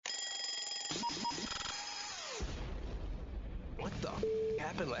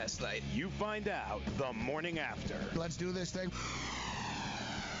happened last night? You find out the morning after. Let's do this thing.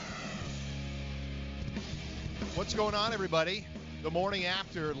 What's going on, everybody? The morning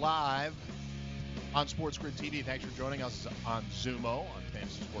after live on Sports Grid TV. Thanks for joining us on Zumo on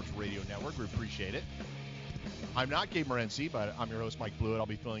Fantasy Sports Radio Network. We appreciate it. I'm not Gabe Morency, but I'm your host, Mike Blewett. I'll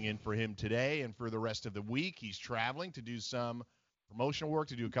be filling in for him today and for the rest of the week. He's traveling to do some promotional work,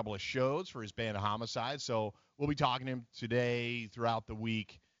 to do a couple of shows for his band Homicide. So we'll be talking to him today throughout the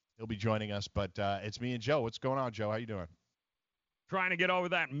week. He'll be joining us, but it's me and Joe. What's going on, Joe? How you doing? Trying to get over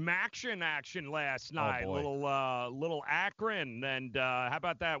that Maction action last night. Little Akron. And how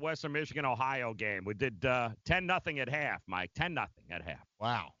about that Western Michigan-Ohio game? We did 10-0 at half, Mike. 10-0 at half.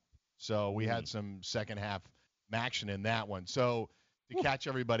 Wow. So we had some second half Maction in that one. So to catch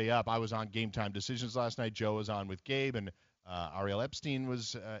everybody up, I was on Game Time Decisions last night. Joe was on with Gabe, and Ariel Epstein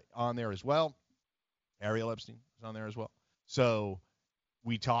was on there as well. Ariel Epstein was on there as well. So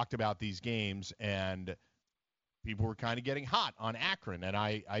we talked about these games, and people were kind of getting hot on Akron. And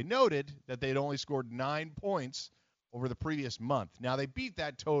I noted that they'd only scored 9 points over the previous month. Now, they beat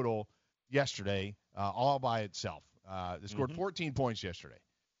that total yesterday all by itself. They scored 14 points yesterday.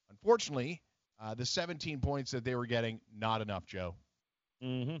 Unfortunately, the 17 points that they were getting, not enough, Joe.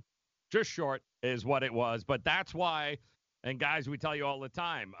 Mm-hmm. Just short is what it was. But that's why, and guys, we tell you all the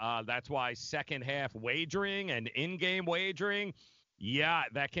time, that's why second half wagering and in-game wagering, yeah,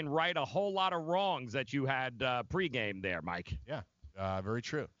 that can right a whole lot of wrongs that you had pregame there, Mike. Yeah, very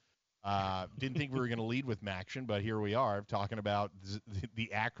true. Didn't think we were going to lead with Maction, but here we are talking about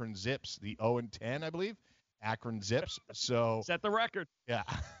the Akron Zips, the 0-10, I believe. Akron Zips. So set the record. Yeah.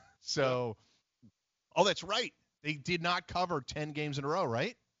 So, oh, that's right. They did not cover 10 games in a row,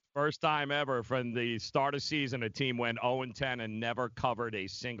 right? First time ever from the start of season, a team went 0-10 and never covered a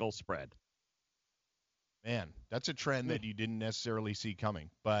single spread. Man, that's a trend that you didn't necessarily see coming.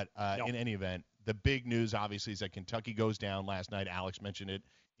 But in any event, the big news, obviously, is that Kentucky goes down last night. Alex mentioned it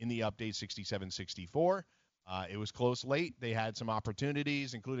in the update, 67-64. It was close late. They had some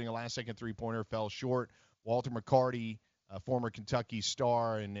opportunities, including a last-second three-pointer, fell short. Walter McCarty, former Kentucky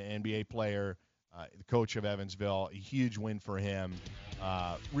star and NBA player, the coach of Evansville, a huge win for him.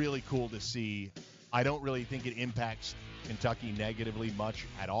 Really cool to see. I don't really think it impacts Kentucky negatively much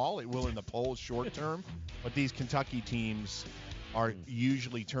at all. It will in the polls short term, but these Kentucky teams are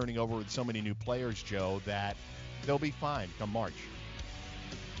usually turning over with so many new players, Joe, that they'll be fine come March.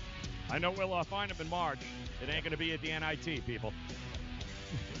 I know we'll find them in March. It ain't going to be at the NIT, people.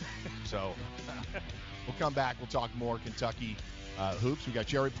 So we'll come back. We'll talk more Kentucky hoops. We got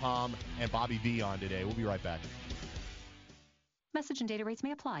Jerry Palm and Bobby V on today. We'll be right back. Message and data rates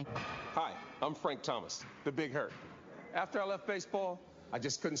may apply. Hi, I'm Frank Thomas, the Big Hurt. After I left baseball, I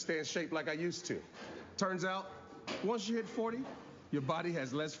just couldn't stay in shape like I used to. Turns out, once you hit 40, your body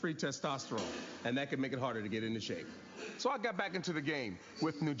has less free testosterone, and that can make it harder to get into shape. So I got back into the game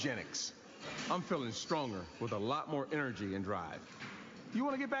with Nugenics. I'm feeling stronger with a lot more energy and drive. You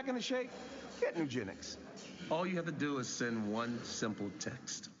want to get back into shape? Get Nugenics. All you have to do is send one simple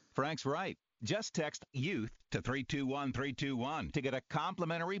text. Frank's right. Just text YOUTH to 321-321 to get a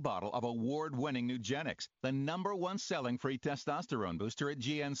complimentary bottle of award-winning Nugenics, the #1 selling free testosterone booster at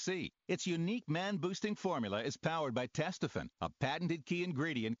GNC. Its unique man-boosting formula is powered by Testofen, a patented key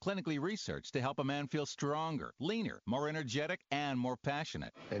ingredient clinically researched to help a man feel stronger, leaner, more energetic, and more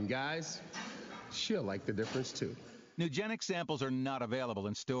passionate. And guys, she'll like the difference too. Nugenics samples are not available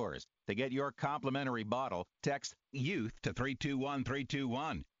in stores. To get your complimentary bottle, text YOUTH to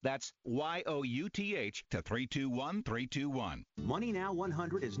 321-321. That's YOUTH to 321-321. Money Now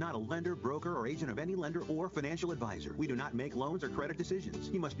 100 is not a lender, broker, or agent of any lender or financial advisor. We do not make loans or credit decisions.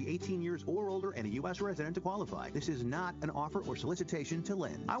 You must be 18 years or older and a U.S. resident to qualify. This is not an offer or solicitation to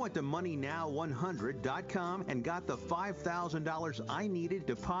lend. I went to MoneyNow100.com and got the $5,000 I needed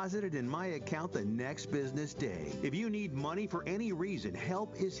deposited in my account the next business day. If you need money for any reason,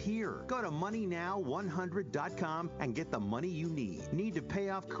 help is here. Go to MoneyNow100.com and get the money you need. Need to pay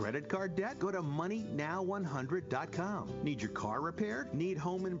off credit card debt? Go to MoneyNow100.com. Need your car repaired? Need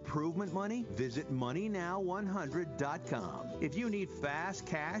home improvement money? Visit MoneyNow100.com. If you need fast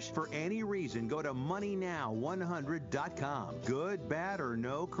cash for any reason, go to MoneyNow100.com. Good, bad, or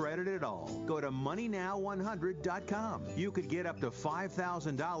no credit at all. Go to MoneyNow100.com. You could get up to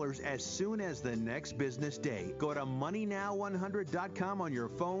 $5,000 as soon as the next business day. Go to MoneyNow100.com on your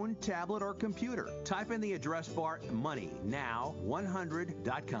phone, tablet, or computer. Type in the address bar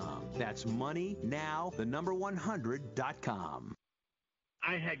MoneyNow100.com. That's MoneyNow100.com.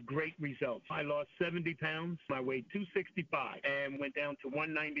 I had great results. I lost 70 pounds. I weighed 265 and went down to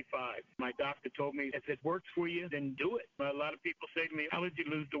 195. My doctor told me, if it works for you, then do it. A lot of people say to me, how did you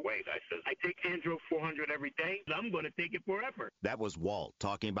lose the weight? I said, I take Andro 400 every day. I'm going to take it forever. That was Walt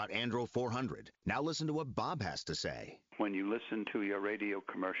talking about Andro 400. Now listen to what Bob has to say. When you listen to your radio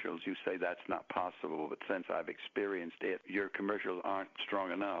commercials, you say that's not possible, but since I've experienced it, your commercials aren't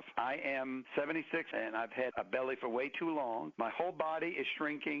strong enough. I am 76, and I've had a belly for way too long. My whole body is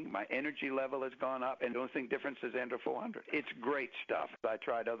shrinking. My energy level has gone up, and the only thing difference is Andro 400. It's great stuff. I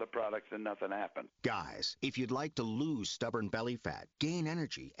tried other products, and nothing happened. Guys, if you'd like to lose stubborn belly fat, gain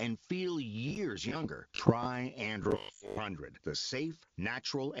energy, and feel years younger, try Andro 400, the safe,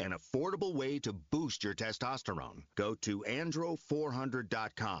 natural, and affordable way to boost your testosterone. Go to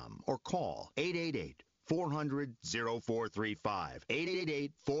andro400.com or call 888-400-0435.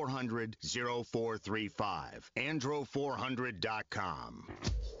 888-400-0435. andro400.com.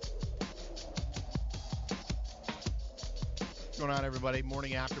 What's going on, everybody?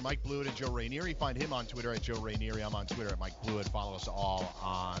 Morning After. Mike Blewett and Joe Rainieri. Find him on Twitter at Joe Rainieri. I'm on Twitter at Mike Blewett. Follow us all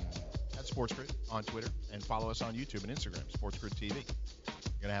at Sports Grid on Twitter, and follow us on YouTube and Instagram, Sports Grid TV.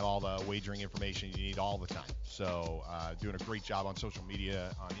 You're going to have all the wagering information you need all the time. So doing a great job on social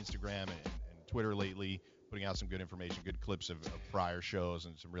media, on Instagram and Twitter lately, putting out some good information, good clips of prior shows,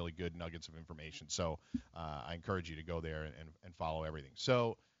 and some really good nuggets of information. So I encourage you to go there and follow everything.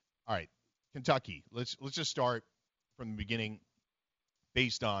 So, all right, Kentucky. Let's just start from the beginning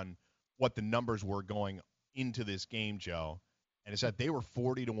based on what the numbers were going into this game, Joe. And it's that they were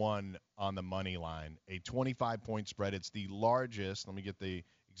 40-1 on the money line, a 25-point spread. It's the largest. Let me get the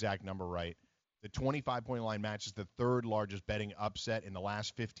exact number right. The 25-point line matches the third largest betting upset in the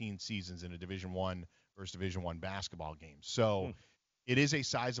last 15 seasons in a Division I versus Division I basketball game. So it is a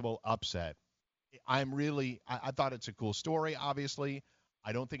sizable upset. I thought it's a cool story, obviously.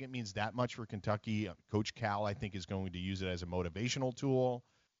 I don't think it means that much for Kentucky. Coach Cal, I think, is going to use it as a motivational tool.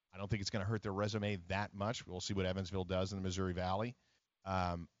 I don't think it's going to hurt their resume that much. We'll see what Evansville does in the Missouri Valley.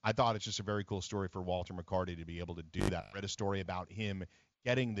 I thought it's just a very cool story for Walter McCarty to be able to do that. I read a story about him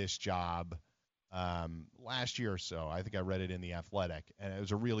getting this job last year or so. I think I read it in The Athletic, and it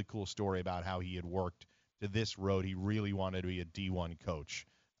was a really cool story about how he had worked to this road. He really wanted to be a D1 coach.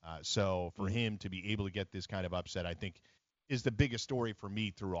 So for him to be able to get this kind of upset, I think, is the biggest story for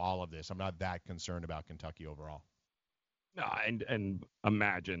me through all of this. I'm not that concerned about Kentucky overall. No, and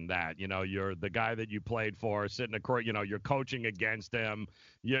imagine that, you're the guy that you played for sitting across, you're coaching against him.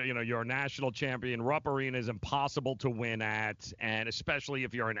 You're a national champion. Rupp Arena is impossible to win at, and especially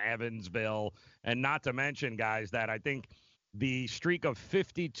if you're in Evansville. And not to mention, guys, that I think the streak of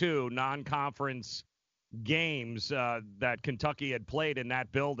 52 non-conference games that Kentucky had played in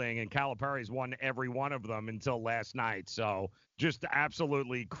that building, and Calipari's won every one of them until last night. So just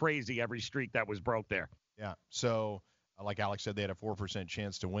absolutely crazy every streak that was broke there. Yeah, so like Alex said, they had a 4%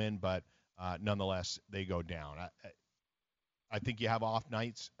 chance to win, but nonetheless, they go down. I think you have off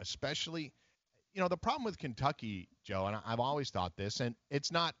nights, especially, the problem with Kentucky, Joe, and I've always thought this, and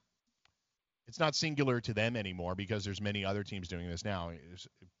it's not singular to them anymore because there's many other teams doing this now,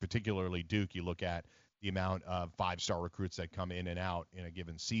 particularly Duke. You look at the amount of five-star recruits that come in and out in a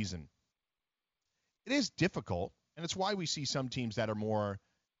given season. It is difficult, and it's why we see some teams that are more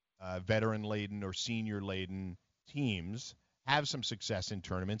veteran-laden or senior-laden teams have some success in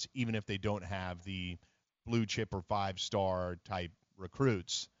tournaments, even if they don't have the blue chip or five-star type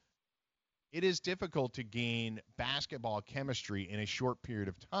recruits. It is difficult to gain basketball chemistry in a short period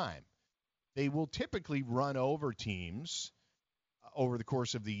of time. They will typically run over teams over the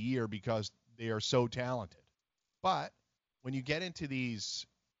course of the year because they are so talented. But when you get into these,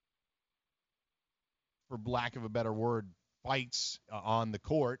 for lack of a better word, fights on the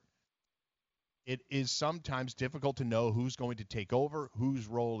court, it is sometimes difficult to know who's going to take over, whose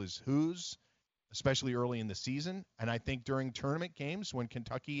role is whose, especially early in the season. And I think during tournament games, when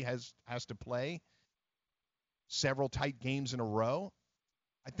Kentucky has to play several tight games in a row,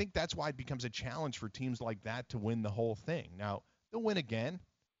 I think that's why it becomes a challenge for teams like that to win the whole thing. Now, they'll win again,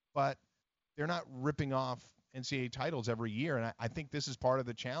 but they're not ripping off NCAA titles every year. And I think this is part of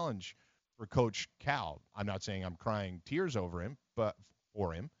the challenge for Coach Cal. I'm not saying I'm crying tears over him, but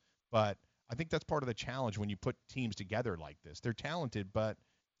I think that's part of the challenge when you put teams together like this. They're talented, but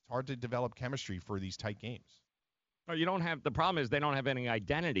it's hard to develop chemistry for these tight games. You don't have the problem is they don't have any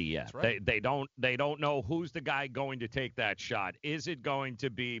identity yet. That's right. They don't know who's the guy going to take that shot. Is it going to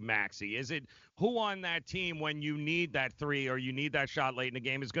be Maxey? Is it who on that team when you need that three or you need that shot late in the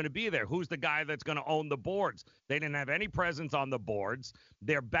game is going to be there? Who's the guy that's going to own the boards? They didn't have any presence on the boards.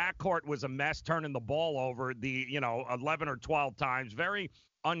 Their backcourt was a mess, turning the ball over 11 or 12 times. Very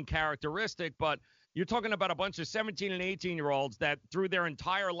uncharacteristic, but you're talking about a bunch of 17 and 18-year-olds that through their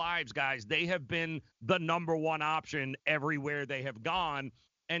entire lives, guys, they have been the number one option everywhere they have gone.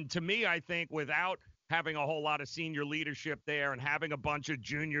 And to me, I think without having a whole lot of senior leadership there and having a bunch of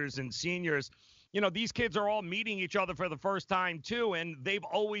juniors and seniors, these kids are all meeting each other for the first time too, and they've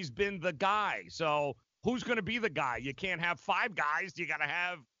always been the guy. So who's going to be the guy? You can't have five guys. You got to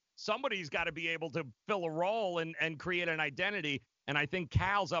have somebody's got to be able to fill a role and create an identity. And I think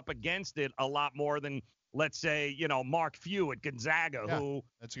Cal's up against it a lot more than, let's say, Mark Few at Gonzaga, who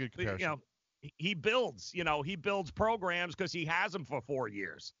that's a good comparison. He builds programs because he has them for 4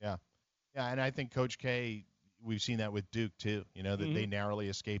 years. Yeah, and I think Coach K, we've seen that with Duke too. That they narrowly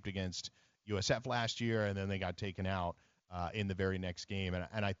escaped against USF last year, and then they got taken out in the very next game.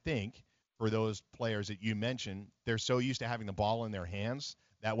 And I think for those players that you mentioned, they're so used to having the ball in their hands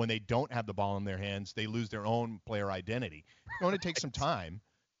that when they don't have the ball in their hands, they lose their own player identity. It's going to take some time,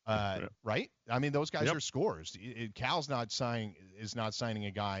 right? I mean, those guys are scorers. Cal's is not signing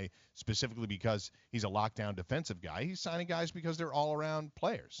a guy specifically because he's a lockdown defensive guy. He's signing guys because they're all-around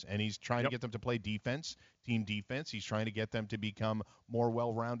players, and he's trying to get them to play defense, team defense. He's trying to get them to become more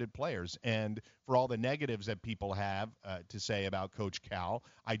well-rounded players. And for all the negatives that people have to say about Coach Cal,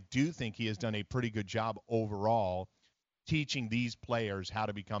 I do think he has done a pretty good job overall teaching these players how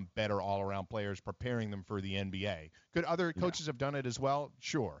to become better all-around players, preparing them for the NBA. Could other coaches have done it as well?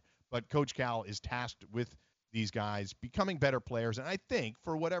 Sure. But Coach Cal is tasked with these guys becoming better players. And I think,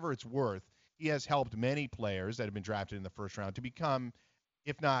 for whatever it's worth, he has helped many players that have been drafted in the first round to become,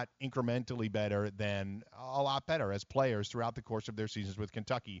 if not incrementally better, then a lot better as players throughout the course of their seasons with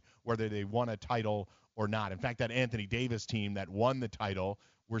Kentucky, whether they won a title or not. In fact, that Anthony Davis team that won the title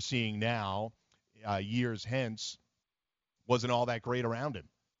we're seeing now, years hence, wasn't all that great around him.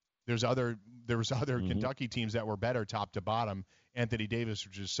 There was other Kentucky teams that were better top to bottom. Anthony Davis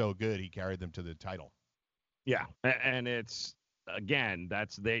was just so good, he carried them to the title. Yeah, and it's, again,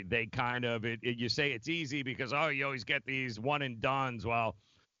 that's they kind of, you say it's easy because, you always get these one and dones. Well,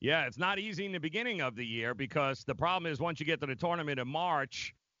 yeah, it's not easy in the beginning of the year because the problem is once you get to the tournament in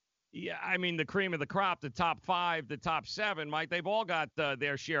March, I mean, the cream of the crop, the top 5, the top 7, Mike, they've all got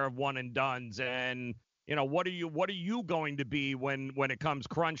their share of one and dones. And what are you going to be when it comes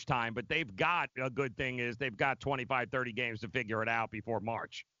crunch time? But they've got, a good thing is they've got 25, 30 games to figure it out before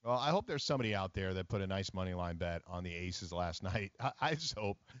March. Well, I hope there's somebody out there that put a nice money line bet on the Aces last night. I just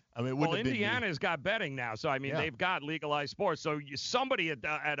hope. I mean, Indiana's got betting now, so I mean they've got legalized sports. So somebody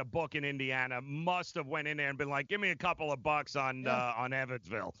at a book in Indiana must have went in there and been like, "Give me a couple of bucks on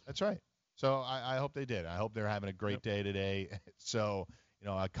Evansville." That's right. So I hope they did. I hope they're having a great day today. So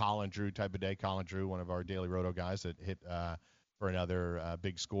a Colin Drew type of day. Colin Drew, one of our Daily Roto guys that hit for another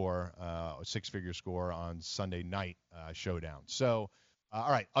big score, a 6-figure score on Sunday night showdown. So. All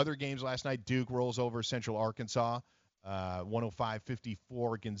right, other games last night. Duke rolls over Central Arkansas,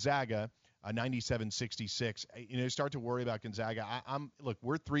 105-54. Gonzaga, 97-66. You start to worry about Gonzaga. Look,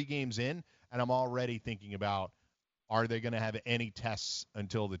 we're 3 games in, and I'm already thinking about, are they going to have any tests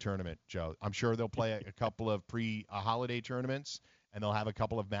until the tournament, Joe? I'm sure they'll play a couple of pre-holiday tournaments, and they'll have a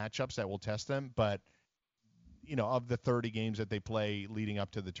couple of matchups that will test them. But, of the 30 games that they play leading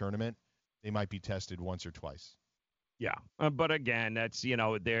up to the tournament, they might be tested once or twice. Yeah, but again, that's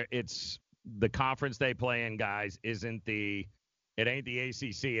it's the conference they play in, guys. It ain't the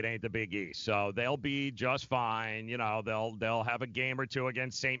ACC, it ain't the Big East, so they'll be just fine. They'll have a game or two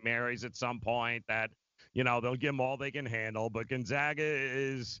against St. Mary's at some point that they'll give them all they can handle. But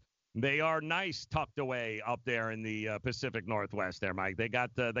Gonzaga they are nice tucked away up there in the Pacific Northwest. There, Mike. They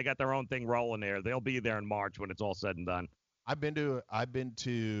got their own thing rolling there. They'll be there in March when it's all said and done. I've been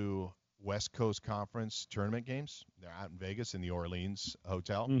to West Coast Conference tournament games. They're out in Vegas in the Orleans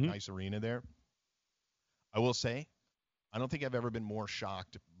Hotel. Nice arena there. I will say, I don't think I've ever been more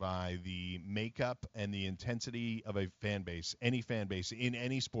shocked by the makeup and the intensity of a fan base, any fan base in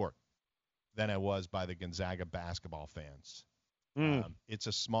any sport, than I was by the Gonzaga basketball fans. It's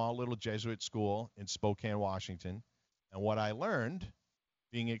a small little Jesuit school in Spokane, Washington. And what I learned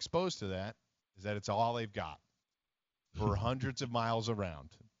being exposed to that is that it's all they've got for hundreds of miles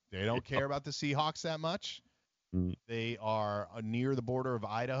around. They don't care about the Seahawks that much. They are near the border of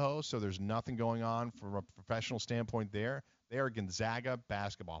Idaho, so there's nothing going on from a professional standpoint there. They are Gonzaga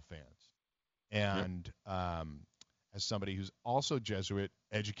basketball fans. And as somebody who's also Jesuit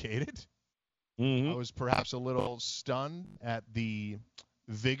educated, Mm-hmm. I was perhaps a little stunned at the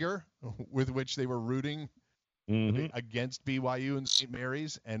vigor with which they were rooting against BYU and St.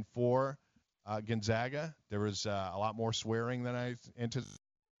 Mary's and for Gonzaga. There was a lot more swearing than I anticipated,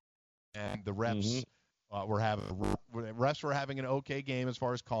 and the refs refs were having an okay game as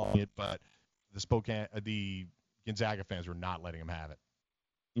far as calling it, but the Gonzaga fans were not letting them have it.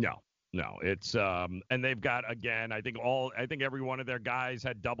 No, it's and they've got, again, I think every one of their guys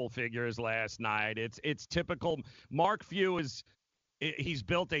had double figures last night. It's typical. Mark Few he's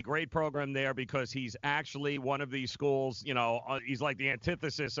built a great program there because he's actually one of these schools, he's like the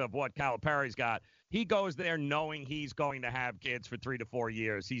antithesis of what Calipari's got. He goes there knowing he's going to have kids for 3 to 4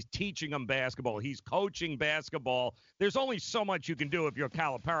 years. He's teaching them basketball. He's coaching basketball. There's only so much you can do if you're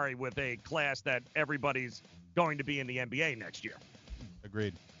Calipari with a class that everybody's going to be in the NBA next year.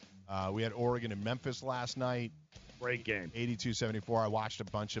 Agreed. We had Oregon and Memphis last night. Great game. 82-74. I watched a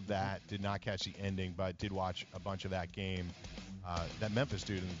bunch of that. Did not catch the ending, but did watch a bunch of that game. That Memphis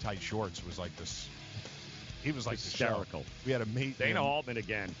dude in the tight shorts was like this. He was like hysterical. We had a mate. Dana Altman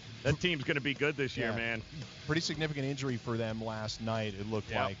again. That team's going to be good this year, man. Pretty significant injury for them last night, it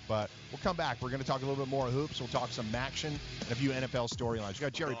looked like. But we'll come back. We're going to talk a little bit more hoops. We'll talk some action and a few NFL storylines. We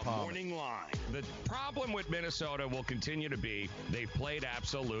got Jerry Palm. Morning Line. The problem with Minnesota will continue to be they've played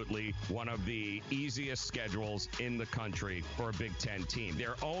absolutely one of the easiest schedules in the country for a Big Ten team.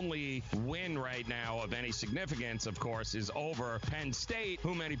 Their only win right now of any significance, of course, is over Penn State,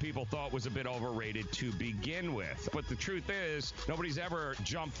 who many people thought was a bit overrated to begin with. But the truth is, nobody's ever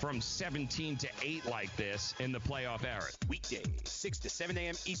jumped from 17 to 8 like this in the playoff era. Weekdays, 6 to 7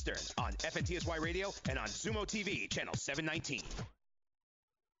 a.m. Eastern on FNTSY Radio and on Zumo TV, channel 719.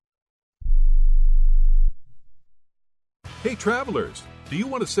 Hey travelers, do you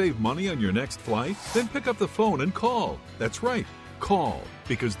want to save money on your next flight? Then pick up the phone and call. That's right, call,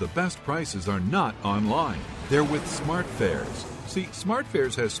 because the best prices are not online. They're with SmartFares. See,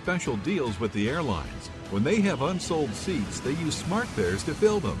 SmartFares has special deals with the airlines. When they have unsold seats, they use SmartFares to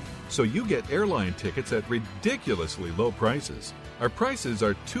fill them. So you get airline tickets at ridiculously low prices. Our prices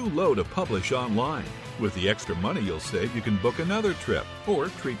are too low to publish online. With the extra money you'll save, you can book another trip or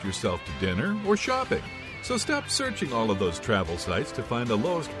treat yourself to dinner or shopping. So stop searching all of those travel sites to find the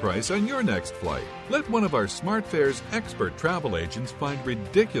lowest price on your next flight. Let one of our SmartFares expert travel agents find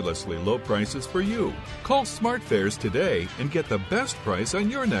ridiculously low prices for you. Call SmartFares today and get the best price on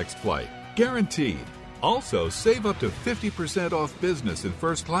your next flight. Guaranteed. Also, save up to 50% off business and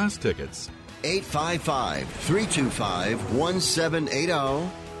first class tickets. 855-325-1780.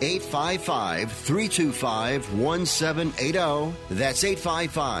 855-325-1780. That's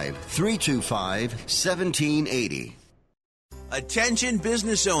 855-325-1780. Attention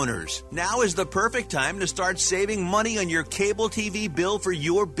business owners. Now is the perfect time to start saving money on your cable TV bill for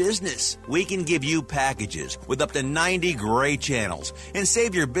your business. We can give you packages with up to 90 great channels and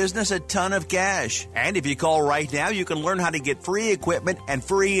save your business a ton of cash. And if you call right now, you can learn how to get free equipment and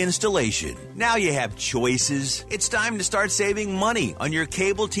free installation. Now you have choices. It's time to start saving money on your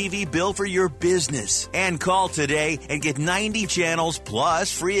cable TV bill for your business. And call today and get 90 channels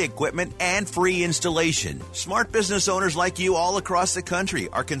plus free equipment and free installation. Smart business owners like you all across the country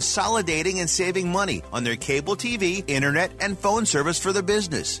are consolidating and saving money on their cable TV, internet, and phone service for their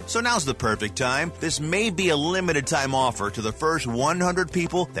business. So now's the perfect time. This may be a limited time offer to the first 100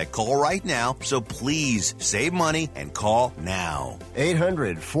 people that call right now, so please save money and call now.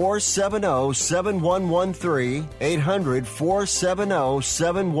 800-470-7113.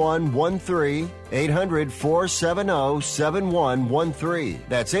 800-470-7113. 800-470-7113.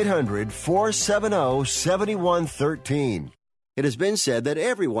 That's 800-470-7113. It has been said that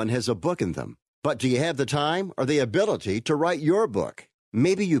everyone has a book in them. But do you have the time or the ability to write your book?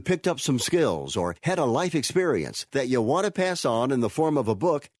 Maybe you picked up some skills or had a life experience that you want to pass on in the form of a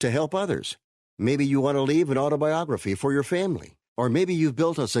book to help others. Maybe you want to leave an autobiography for your family. Or maybe you've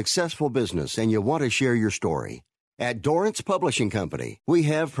built a successful business and you want to share your story. At Dorrance Publishing Company, we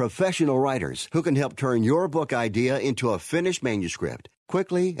have professional writers who can help turn your book idea into a finished manuscript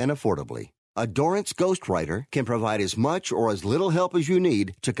quickly and affordably. A Dorrance ghostwriter can provide as much or as little help as you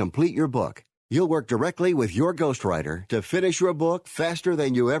need to complete your book. You'll work directly with your ghostwriter to finish your book faster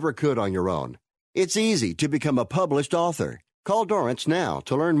than you ever could on your own. It's easy to become a published author. Call Dorrance now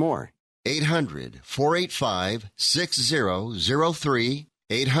to learn more. 800-485-6003.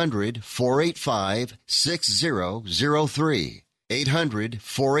 800-485-6003.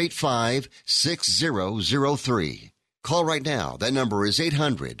 800-485-6003. Call right now. That number is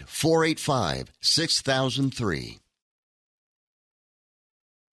 800-485-6003.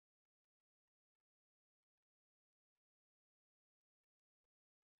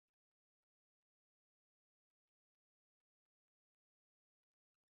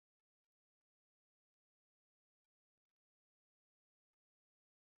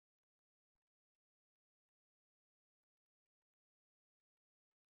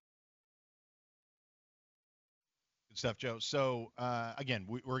 stuff, Joe. So again,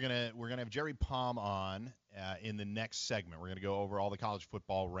 we're gonna have Jerry Palm on in the next segment. We're gonna go over all the college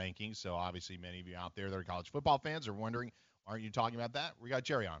football rankings. So obviously, many of you out there that are college football fans are wondering, aren't you talking about that? We got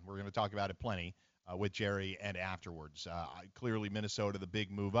Jerry on. We're gonna talk about it plenty with Jerry and afterwards. Clearly, Minnesota, the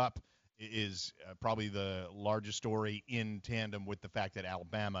big move up, is probably the largest story in tandem with the fact that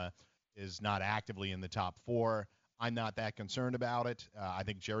Alabama is not actively in the top 4. I'm not that concerned about it. I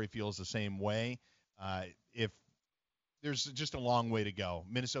think Jerry feels the same way. If there's just a long way to go.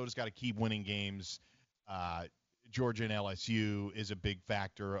 Minnesota's got to keep winning games. Georgia and LSU is a big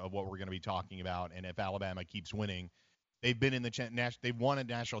factor of what we're going to be talking about. And if Alabama keeps winning, they've been in they've won a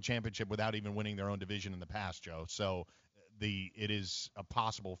national championship without even winning their own division in the past, Joe. So it is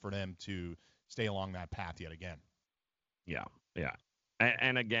possible for them to stay along that path yet again. Yeah.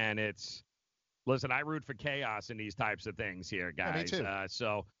 And again, listen, I root for chaos in these types of things here, guys. Yeah, me too.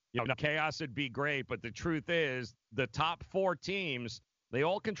 So chaos would be great, but the truth is the top 4 teams, they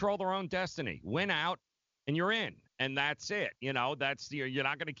all control their own destiny. Win out, and you're in, and that's it. You're not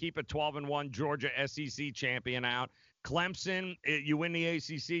going to keep a 12-1 Georgia SEC champion out. Clemson, you win the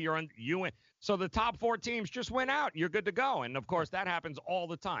ACC, you win. So the top 4 teams just win out. You're good to go, and of course that happens all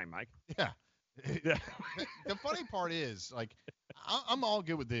the time, Mike. Yeah. The funny part is, like, I'm all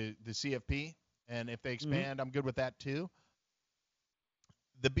good with the CFP, and if they expand, I'm good with that too.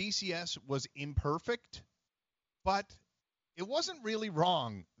 The BCS was imperfect, but it wasn't really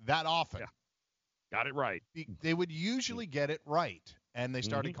wrong that often. Yeah. Got it right. They would usually get it right, and they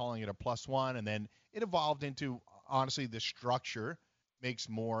started calling it a +1, and then it evolved into, honestly, the structure makes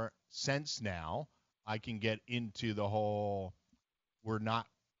more sense now. I can get into the whole we're not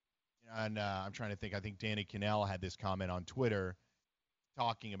 – and I'm trying to think. I think Danny Cannell had this comment on Twitter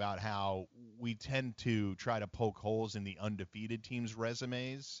talking about how we tend to try to poke holes in the undefeated teams'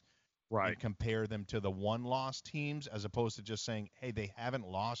 resumes, right, and compare them to the one-loss teams, as opposed to just saying, hey, they haven't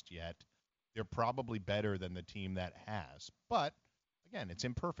lost yet. They're probably better than the team that has. But, again, it's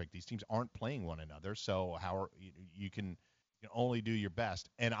imperfect. These teams aren't playing one another, so you can only do your best.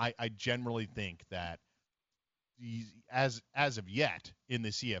 And I generally think that as of yet in the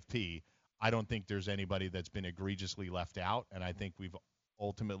CFP, I don't think there's anybody that's been egregiously left out, and I think we've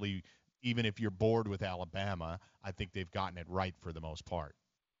ultimately, even if you're bored with Alabama, I think they've gotten it right for the most part.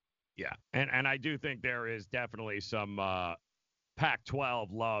 Yeah, and I do think there is definitely some Pac-12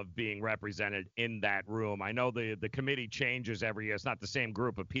 love being represented in that room. I know the committee changes every year. It's not the same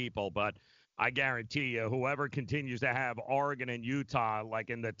group of people, but I guarantee you whoever continues to have Oregon and Utah like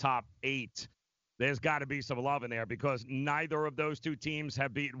in the top 8, there's got to be some love in there because neither of those 2 teams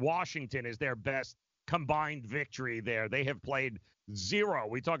have beat. Washington is their best combined victory there. They have played 0.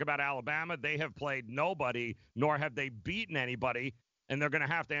 We talk about Alabama. They have played nobody, nor have they beaten anybody, and they're going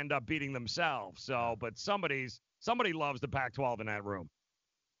to have to end up beating themselves. So, but somebody loves the Pac-12 in that room.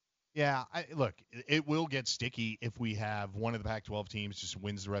 Yeah, look, it will get sticky if we have one of the Pac-12 teams just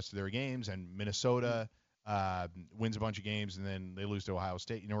wins the rest of their games and Minnesota wins a bunch of games and then they lose to Ohio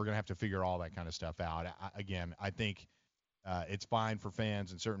State. We're going to have to figure all that kind of stuff out. I think it's fine for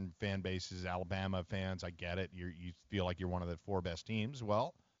fans and certain fan bases, Alabama fans. I get it. You feel like you're one of the 4 best teams.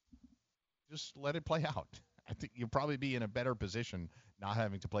 Well, just let it play out. I think you'll probably be in a better position not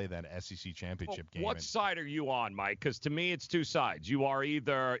having to play that SEC championship game. What side are you on, Mike? Because to me, it's 2 sides. You are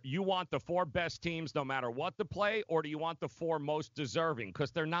either you want the 4 best teams no matter what to play, or do you want the 4 most deserving?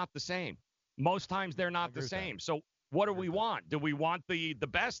 Because they're not the same. Most times they're not the same. So what do we want? Do we want the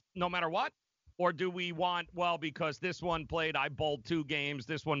best no matter what? Or do we want, well, because this one played, I bowled 2 games,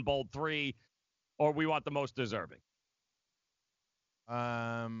 this one bowled 3, or we want the most deserving?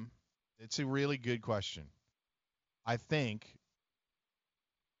 It's a really good question. I think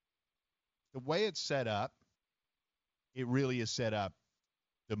the way it's set up, it really is set up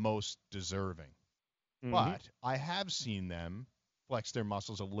the most deserving. Mm-hmm. But I have seen them flex their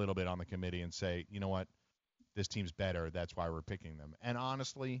muscles a little bit on the committee and say, you know what, this team's better. That's why we're picking them. And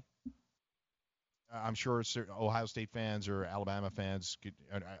honestly, I'm sure Ohio State fans or Alabama fans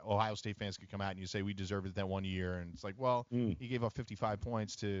Ohio State fans could come out and you say we deserved it that one year. And it's like, well, he gave up 55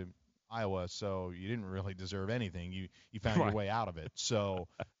 points to Iowa, so you didn't really deserve anything. You found your way out of it. So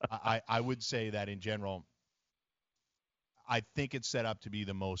I would say that in general, I think it's set up to be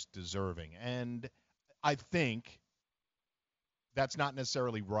the most deserving. And I think that's not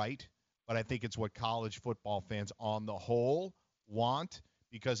necessarily right, but I think it's what college football fans on the whole want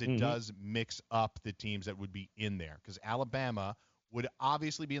because it does mix up the teams that would be in there. Because Alabama would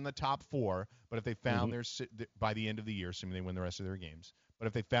obviously be in the top 4, but if they found by the end of the year, assuming they win the rest of their games, but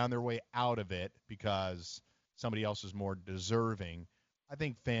if they found their way out of it because somebody else is more deserving, I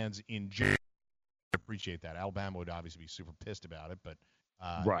think fans in general appreciate that. Alabama would obviously be super pissed about it, but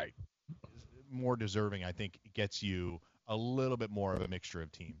right. More deserving, I think, gets you a little bit more of a mixture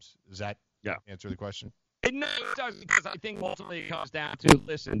of teams. Does that answer the question? No, it does, because I think ultimately it comes down to,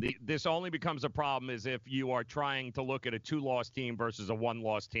 listen, this only becomes a problem is if you are trying to look at a 2-loss team versus a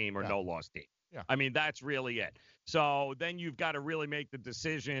 1-loss team or no-loss team. Yeah. I mean, that's really it. So then you've got to really make the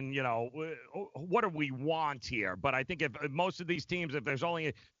decision, what do we want here? But I think if most of these teams, if there's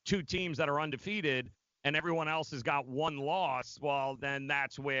only 2 teams that are undefeated and everyone else has got 1 loss, well, then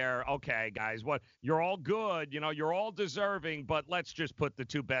that's where, okay, guys, you're all good, you're all deserving, but let's just put the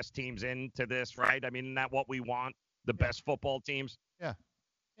 2 best teams into this, right? I mean, isn't that what we want, the best football teams? Yeah.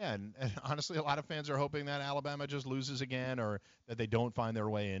 Yeah, and honestly, a lot of fans are hoping that Alabama just loses again or that they don't find their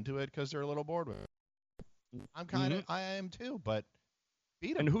way into it because they're a little bored with it. I am too, but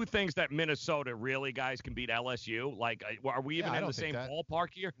beat them. And who thinks that Minnesota really, guys, can beat LSU? Like, are we even in the same ballpark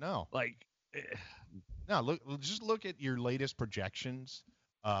here? No. Like, no, just look at your latest projections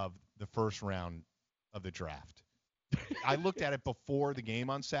of the first round of the draft. I looked at it before the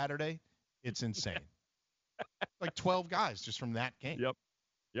game on Saturday. It's insane. Like 12 guys just from that game.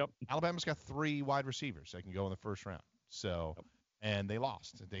 Yep. Alabama's got 3 wide receivers that can go in the first round. So, and they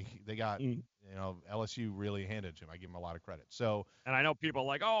lost. They got, LSU really handed to them. I give them a lot of credit. So, and I know people are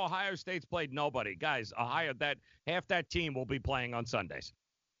like, oh, Ohio State's played nobody. Guys, half that team will be playing on Sundays.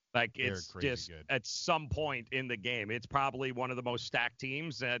 Like, it's just good. At some point in the game, it's probably one of the most stacked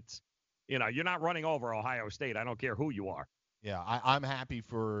teams that, you're not running over Ohio State. I don't care who you are. Yeah, I'm happy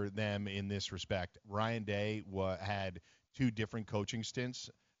for them in this respect. Ryan Day had 2 different coaching stints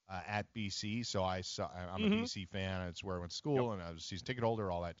at BC, so I'm a BC fan. It's where I went to school, and I was a season ticket holder,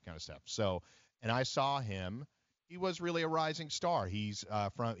 all that kind of stuff. So, and I saw him. He was really a rising star. He's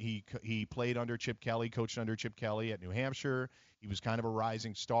he played under Chip Kelly, coached under Chip Kelly at New Hampshire. He was kind of a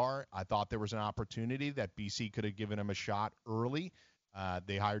rising star. I thought there was an opportunity that BC could have given him a shot early.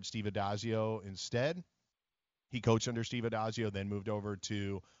 They hired Steve Addazio instead. He coached under Steve Addazio, then moved over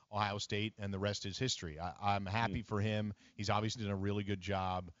to Ohio State, and the rest is history. I'm happy for him. He's obviously done a really good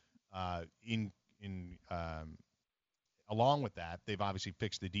job. Along with that, they've obviously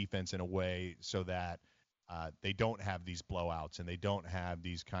fixed the defense in a way so that they don't have these blowouts and they don't have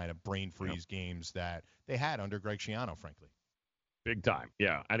these kind of brain freeze games that they had under Greg Schiano, frankly. Big time,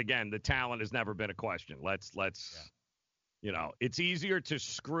 yeah. And again, the talent has never been a question. Let's it's easier to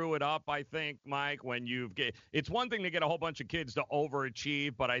screw it up, I think, Mike, when it's one thing to get a whole bunch of kids to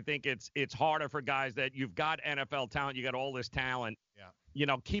overachieve, but I think it's harder for guys that you've got NFL talent, you got all this talent.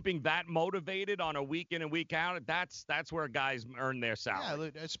 Yeah. Keeping that motivated on a week in and week out, that's where guys earn their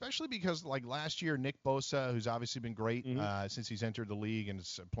salary. Yeah, especially because like last year, Nick Bosa, who's obviously been great since he's entered the league and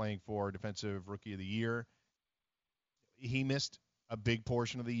is playing for Defensive Rookie of the Year, he missed a big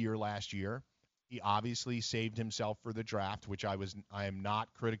portion of the year last year. He obviously saved himself for the draft, which I am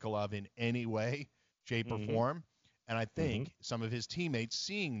not critical of in any way, shape, or form. And I think some of his teammates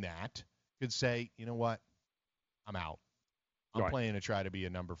seeing that could say, you know what, I'm out. I'm playing to try to be a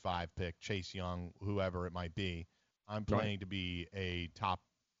number 5 pick, Chase Young, whoever it might be. I'm playing to be a top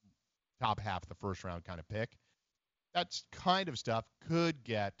half of the first round kind of pick. That's kind of stuff could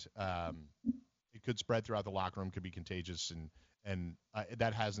get it could spread throughout the locker room, could be contagious, and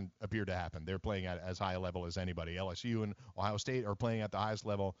that hasn't appeared to happen. They're playing at as high a level as anybody. LSU and Ohio State are playing at the highest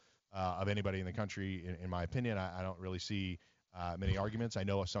level of anybody in the country, in my opinion. I don't really see many arguments. I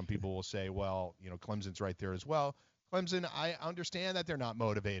know some people will say, well, Clemson's right there as well. Clemson, I understand that they're not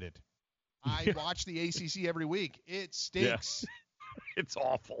motivated. I watch the ACC every week. It stinks. Yeah. It's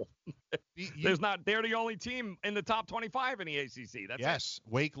awful. They're the only team in the top 25 in the ACC. That's it.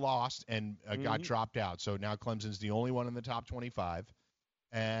 Wake lost and got dropped out. So now Clemson's the only one in the top 25.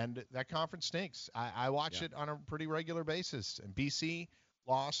 And that conference stinks. I watch it on a pretty regular basis. And BC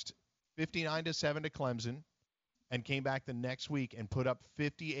lost 59-7 to Clemson and came back the next week and put up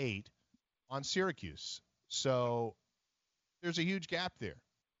 58 on Syracuse. So there's a huge gap there.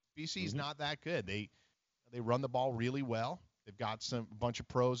 BC's not that good. They run the ball really well. They've got a bunch of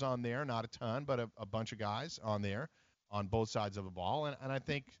pros on there, not a ton, but a bunch of guys on there on both sides of the ball. And I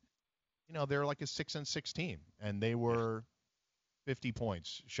think, they're like a 6-6 team, and they were 50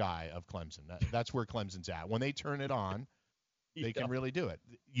 points shy of Clemson. That's where Clemson's at. When they turn it on, they can really do it.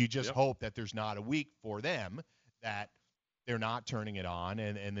 You just hope that there's not a week for them that they're not turning it on,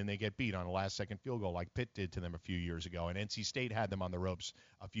 and then they get beat on a last-second field goal like Pitt did to them a few years ago. And NC State had them on the ropes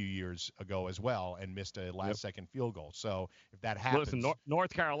a few years ago as well and missed a last-second field goal. So if that happens... Listen,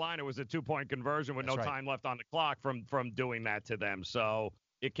 North Carolina was a 2-point conversion with time left on the clock from doing that to them. So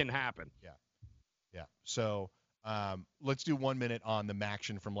it can happen. Yeah. So let's do 1 minute on the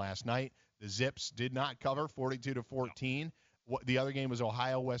Maction from last night. The Zips did not cover 42-14. The other game was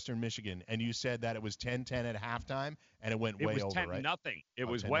Ohio Western Michigan, and you said that it was 10-10 at halftime, and it went way over, right? It was 10-0. It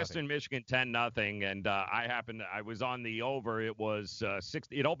was Western Michigan 10-0, and I was on the over. It was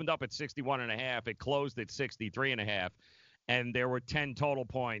 60. It opened up at 61.5. It closed at 63.5. And there were 10 total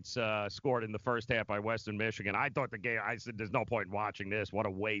points scored in the first half by Western Michigan. I thought the game, I said, there's no point in watching this. What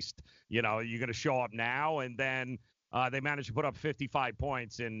a waste. You're going to show up now, and then they managed to put up 55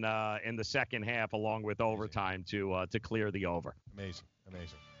 points in the second half along with overtime to clear the over. Amazing. And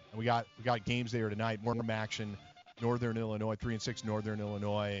we got games there tonight. More action. Northern Illinois, 3-6 Northern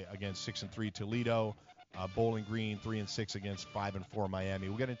Illinois against 6-3 Toledo. Bowling Green, 3-6 against 5-4 Miami.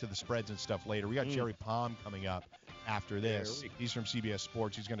 We'll get into the spreads and stuff later. We got Jerry Palm coming up after this. He's from CBS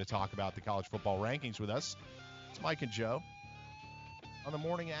Sports. He's going to talk about the college football rankings with us. It's Mike and Joe on the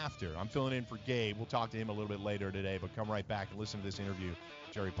morning after. I'm filling in for Gabe. We'll talk to him a little bit later today, but come right back and listen to this interview with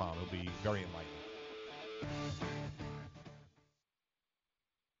Jerry Palm. It'll be very enlightening.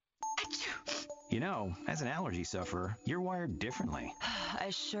 You know, as an allergy sufferer, you're wired differently. I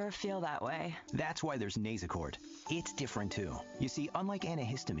sure feel that way. That's why there's Nasacort. It's different, too. You see, unlike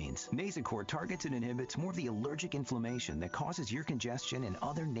antihistamines, Nasacort targets and inhibits more of the allergic inflammation that causes ear congestion and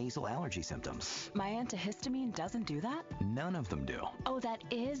other nasal allergy symptoms. My antihistamine doesn't do that? None of them do. Oh, that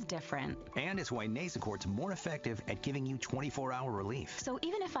is different. And it's why Nasacort's more effective at giving you 24-hour relief. So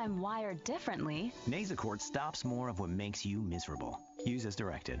even if I'm wired differently, Nasacort stops more of what makes you miserable. Use as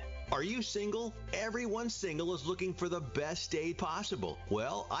directed. Are you single? Everyone single is looking for the best date possible.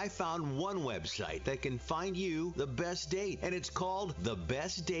 Well, I found one website that can find you the best date, and it's called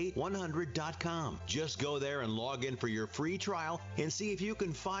thebestdate100.com. Just go there and log in for your free trial and see if you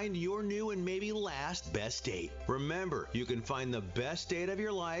can find your new and maybe last best date. Remember, you can find the best date of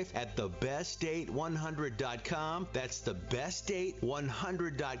your life at thebestdate100.com. That's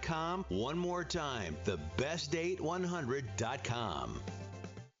thebestdate100.com. One more time, thebestdate100.com.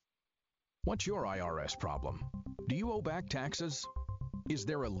 What's your IRS problem? Do you owe back taxes? Is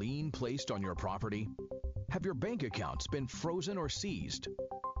there a lien placed on your property? Have your bank accounts been frozen or seized?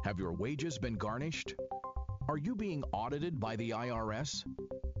 Have your wages been garnished? Are you being audited by the IRS?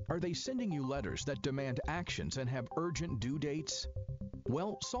 Are they sending you letters that demand actions and have urgent due dates?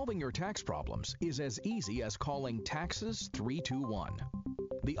 Well, solving your tax problems is as easy as calling Taxes 321.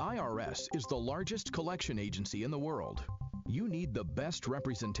 The IRS is the largest collection agency in the world. You need the best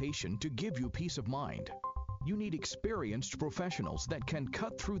representation to give you peace of mind. You need experienced professionals that can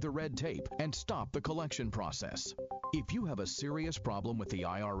cut through the red tape and stop the collection process. If you have a serious problem with the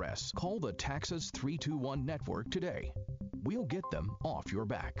IRS, call the Taxes 321 network today. We'll get them off your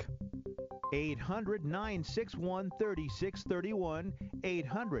back. 800-961-3631,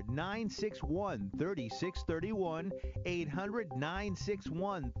 800-961-3631,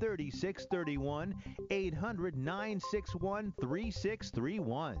 800-961-3631,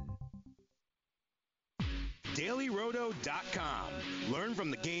 800-961-3631. DailyRoto.com. Learn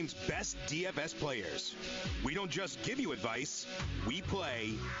from the game's best DFS players. We don't just give you advice, we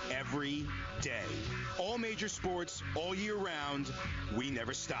play every day. All major sports, all year round, we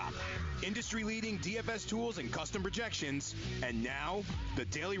never stop. Industry-leading DFS tools and custom projections, and now the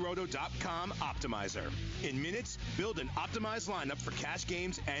DailyRoto.com Optimizer. In minutes, build an optimized lineup for cash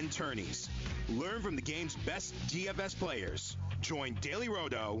games and tourneys. Learn from the game's best DFS players. Join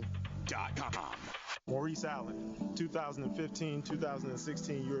DailyRoto.com. Maurice Allen,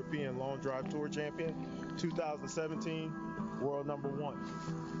 2015-2016 European Long Drive Tour Champion, 2017 World Number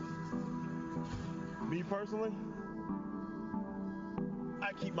 1. Me personally,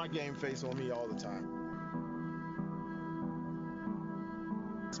 I keep my game face on me all the time.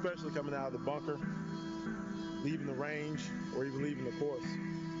 Especially coming out of the bunker, leaving the range, or even leaving the course.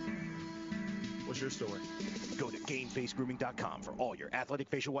 What's your story? Go to GameFaceGrooming.com for all your athletic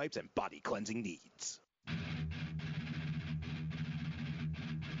facial wipes and body cleansing needs.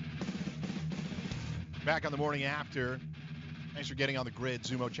 Back on the morning after. Thanks for getting on the grid.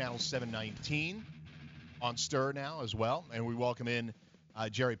 Zumo Channel 719 on Stir now as well. And we welcome in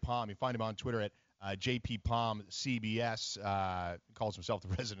Jerry Palm. You find him on Twitter at JP Palm CBS. Calls himself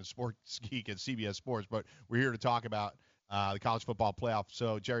the resident sports geek at CBS Sports. But we're here to talk about the college football playoff.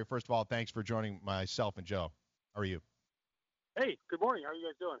 So, Jerry, first of all, thanks for joining myself and Joe. How are you? Hey, good morning. How are you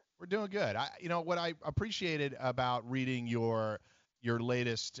guys doing? We're doing good. What I appreciated about reading your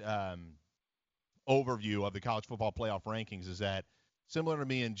latest overview of the college football playoff rankings is that, similar to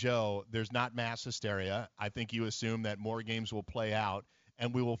me and Joe, there's not mass hysteria. I think you assume that more games will play out,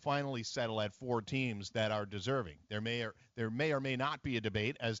 and we will finally settle at 4 teams that are deserving. There may or may not be a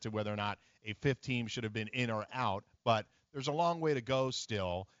debate as to whether or not a 5th team should have been in or out, but there's a long way to go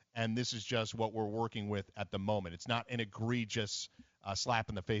still. and this is just what we're working with at the moment. It's not an egregious slap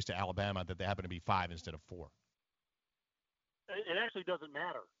in the face to Alabama that they happen to be 5 instead of 4. It actually doesn't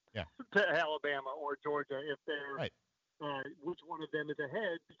matter to Alabama or Georgia if they're right. Which one of them is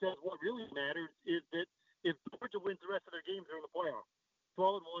ahead, because what really matters is that if Georgia wins the rest of their games, they're in the playoffs.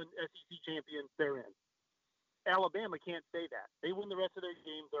 12-1 SEC champions, they're in. Alabama can't say that. They win the rest of their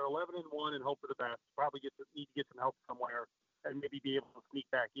games, they're 11-1 and hope for the best. Probably need to get some help somewhere and maybe be able to sneak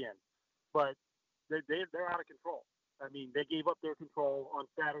back in. But they're out of control. I mean, they gave up their control on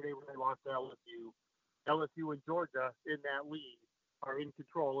Saturday when they lost to LSU. LSU and Georgia in that league are in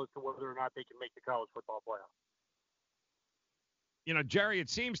control as to whether or not they can make the college football playoff. You know, Jerry, it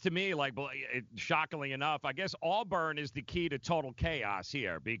seems to me like, shockingly enough, I guess Auburn is the key to total chaos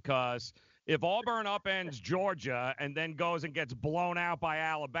here, because if Auburn upends Georgia and then goes and gets blown out by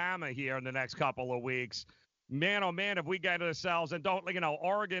Alabama here in the next couple of weeks, man, oh, man, if we get ourselves and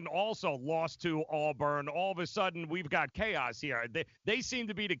Oregon also lost to Auburn, all of a sudden we've got chaos here. They seem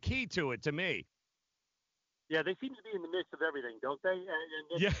to be the key to it to me. Yeah, they seem to be in the mix of everything, don't they? And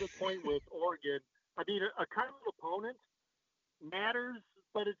that's a good point with Oregon. I mean, a common opponent matters,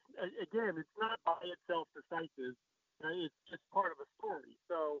 but it's not by itself decisive. It's just part of a story.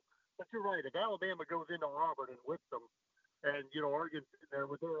 So, but you're right. If Alabama goes into Auburn and whips them, and Oregon's sitting there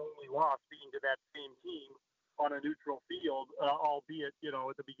with their only loss being to that same team on a neutral field, albeit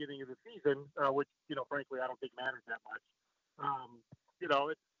at the beginning of the season, which frankly I don't think matters that much.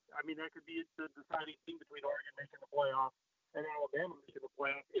 That could be the deciding thing between Oregon making the playoff and Alabama making the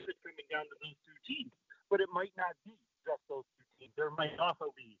playoff if it's coming down to those two teams. But it might not be just those two teams. There might also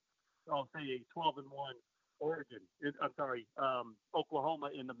be, I'll say, a 12-1 Oklahoma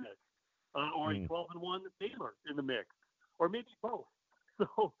in the mix, or a 12-1 Baylor in the mix, or maybe both.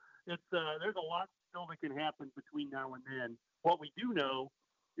 So it's there's a lot still that can happen between now and then. What we do know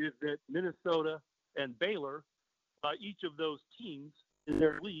is that Minnesota and Baylor, each of those teams in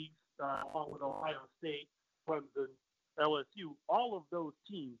their leagues, along with Ohio State, Clemson, LSU, all of those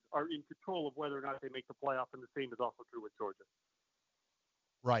teams are in control of whether or not they make the playoff, and the same is also true with Georgia.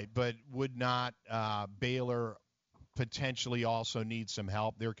 Right, but would not Baylor potentially also need some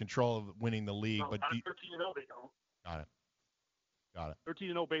help? They're in control of winning the league, but 13-0 they don't. Got it.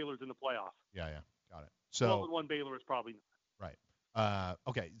 13-0 Baylor's in the playoff. Yeah, got it. So 12-1 Baylor is probably not. Right.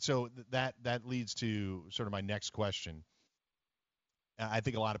 Okay, so that leads to sort of my next question. I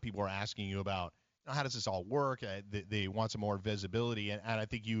think a lot of people are asking you about how does this all work? They want some more visibility, and I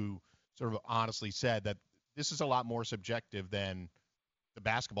think you sort of honestly said that this is a lot more subjective than the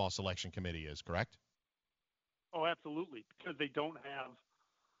basketball selection committee is, correct? Oh, absolutely, because they don't have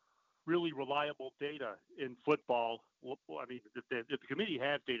really reliable data in football. I mean, if the committee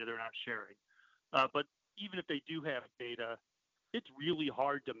has data, they're not sharing. But even if they do have data, it's really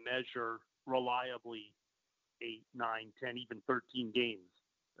hard to measure reliably 8, 9, 10, even 13 games,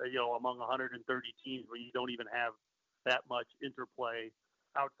 among 130 teams where you don't even have that much interplay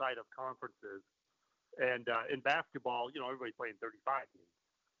outside of conferences. And in basketball, everybody's playing 35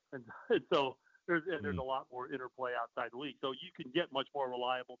 games. And so there's a lot more interplay outside the league. So you can get much more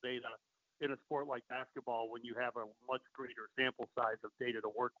reliable data in a sport like basketball when you have a much greater sample size of data to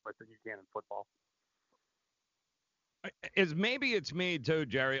work with than you can in football. Maybe it's me too,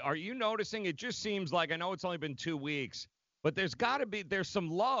 Jerry. Are you noticing? It just seems like, I know it's only been 2 weeks, but there's some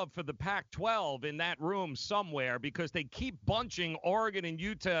love for the Pac-12 in that room somewhere, because they keep bunching Oregon and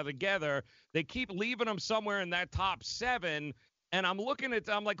Utah together. They keep leaving them somewhere in that top 7. And I'm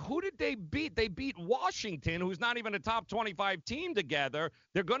like, who did they beat? They beat Washington, who's not even a top 25 team together.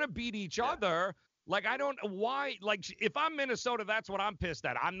 They're going to beat each other. Like, I don't – why – like, if I'm Minnesota, that's what I'm pissed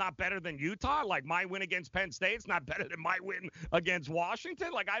at. I'm not better than Utah. Like, my win against Penn State's not better than my win against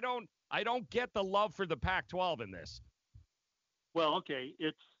Washington. Like, I don't get the love for the Pac-12 in this. Well, okay,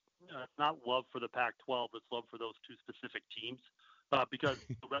 it's not love for the Pac-12. It's love for those two specific teams, because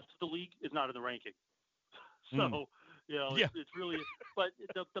the rest of the league is not in the ranking. So, it's really – but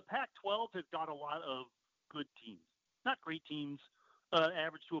the Pac-12 has got a lot of good teams. Not great teams,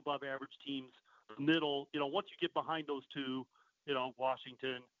 average to above average teams. Middle, once you get behind those two,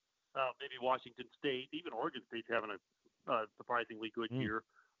 Washington, maybe Washington State, even Oregon State's having a surprisingly good year.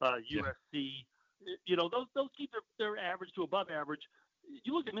 USC, those teams they're average to above average.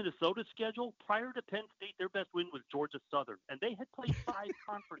 You look at Minnesota's schedule. Prior to Penn State, their best win was Georgia Southern, and they had played 5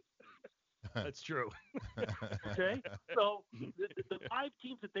 conference games. That's true. Okay, so the 5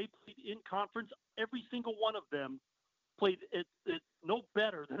 teams that they played in conference, every single one of them played it no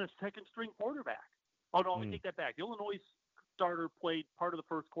better than a second-string quarterback. Oh, no, I take that back. The Illinois starter played part of the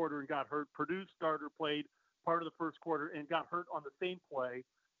first quarter and got hurt. Purdue starter played part of the first quarter and got hurt on the same play.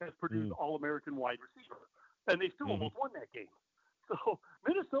 has produced All-American wide receiver, and they still almost won that game. So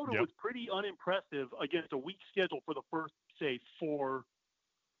Minnesota was pretty unimpressive against a weak schedule for the first, say, 4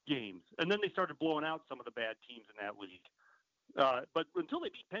 games. And then they started blowing out some of the bad teams in that league. But until they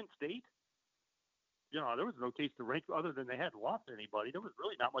beat Penn State, there was no case to rank other than they hadn't lost anybody. There was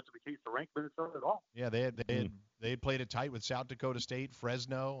really not much of a case to rank Minnesota at all. Yeah, they had played it tight with South Dakota State,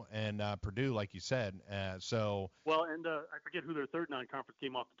 Fresno, and Purdue, like you said. Well, and I forget who their third non-conference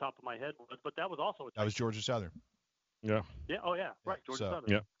game off the top of my head was, but that was also that was Georgia Southern. Yeah. Yeah. Oh, yeah. Right. Georgia Southern.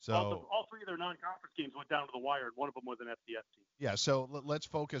 Yeah. So all 3 of their non-conference games went down to the wire, and one of them was an FCS team. Yeah. So let's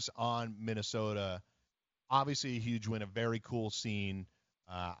focus on Minnesota. Obviously, a huge win, a very cool scene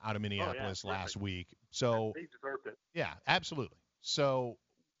out of Minneapolis last week. So they deserved it. Yeah, absolutely. So,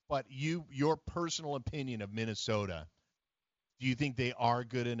 but your personal opinion of Minnesota, do you think they are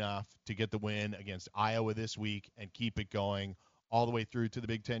good enough to get the win against Iowa this week and keep it going all the way through to the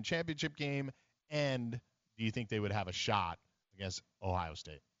Big Ten championship game? And do you think they would have a shot against Ohio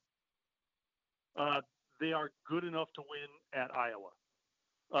State? They are good enough to win at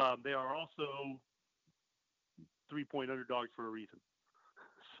Iowa. They are also 3-point underdogs for a reason.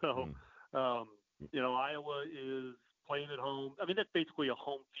 So, Iowa is playing at home. I mean, that's basically a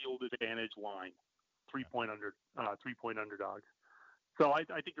home field advantage line, 3-point underdogs. So I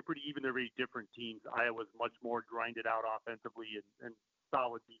think they're pretty even. They're very different teams. Iowa's much more grinded out offensively and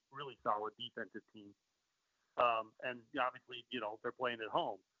solid, really solid defensive team. And obviously, they're playing at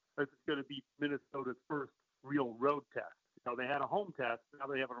home. This is going to be Minnesota's first real road test. They had a home test. Now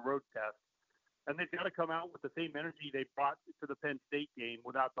they have a road test. And they've got to come out with the same energy they brought to the Penn State game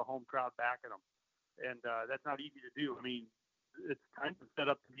without the home crowd backing them. And that's not easy to do. I mean, it's kind of set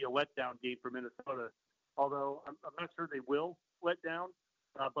up to be a letdown game for Minnesota, although I'm not sure they will let down.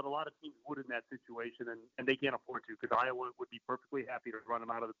 But a lot of teams would in that situation, and they can't afford to because Iowa would be perfectly happy to run them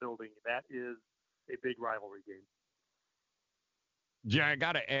out of the building. That is a big rivalry game. Jerry, I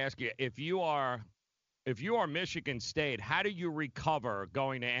got to ask you, if you are Michigan State, how do you recover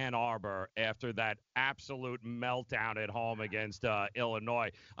going to Ann Arbor after that absolute meltdown at home against Illinois?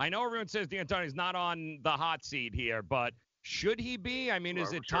 I know everyone says D'Antoni's not on the hot seat here, but should he be? I mean,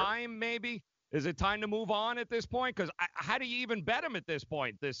 is it time maybe? Is it time to move on at this point? Because how do you even bet him at this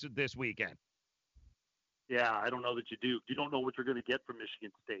point this weekend? Yeah, I don't know that you do. You don't know what you're going to get from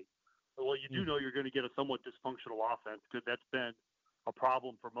Michigan State. Well, you do know you're going to get a somewhat dysfunctional offense because that's been a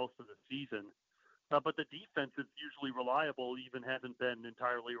problem for most of the season. But the defense is usually reliable, even hasn't been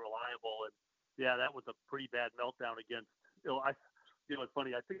entirely reliable. And, yeah, that was a pretty bad meltdown against it's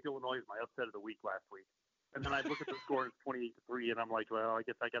funny. I think Illinois is my upset of the week last week. And then I look at the score, it's 28-3, and I'm like, well, I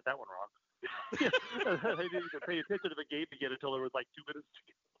guess I got that one wrong. I didn't even pay attention to the game again until there was like 2 minutes to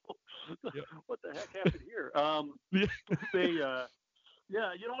go. What the heck happened here? I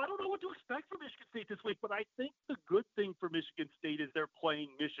don't know what to expect from Michigan State this week, but I think the good thing for Michigan State is they're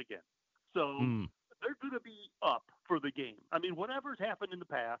playing Michigan. So they're going to be up for the game. I mean, whatever's happened in the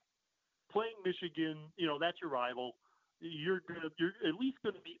past, playing Michigan, that's your rival. You're at least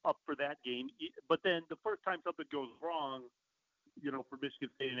going to be up for that game. But then the first time something goes wrong, for Michigan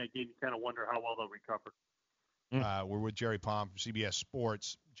State in that game, you kind of wonder how well they'll recover. We're with Jerry Palm from CBS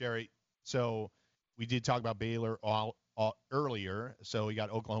Sports. Jerry, so we did talk about Baylor earlier. So we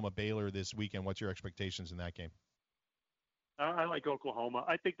got Oklahoma-Baylor this weekend. What's your expectations in that game? I like Oklahoma.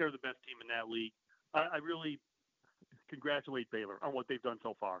 I think they're the best team in that league. I really congratulate Baylor on what they've done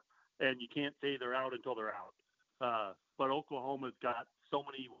so far. And you can't say they're out until they're out. But Oklahoma's got so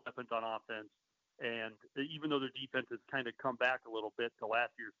many weapons on offense. And even though their defense has kind of come back a little bit to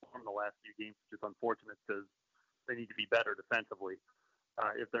last year's form the last few games, which is unfortunate because they need to be better defensively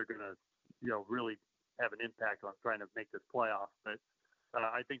if they're going to, really have an impact on trying to make this playoff. But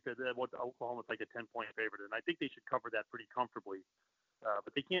I think that Oklahoma's like a 10-point favorite, and I think they should cover that pretty comfortably.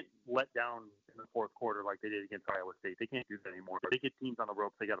 But they can't let down in the fourth quarter like they did against Iowa State. They can't do that anymore. They get teams on the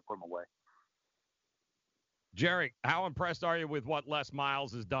ropes. They got to put them away. Jerry, how impressed are you with what Les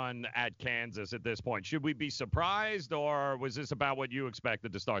Miles has done at Kansas at this point? Should we be surprised, or was this about what you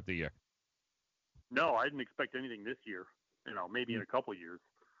expected to start the year? No, I didn't expect anything this year. Maybe in a couple years.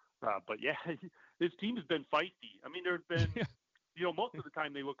 But, yeah, his team has been feisty. I mean, there's been, most of the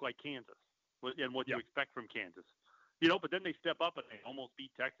time they look like Kansas and what you expect from Kansas. But then they step up and they almost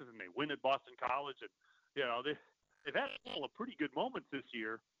beat Texas and they win at Boston College. And, they've had a pretty good moments this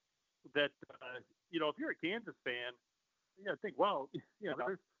year that, if you're a Kansas fan, think, well,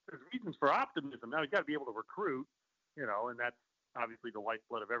 there's reasons for optimism. Now, you've got to be able to recruit, and that's obviously the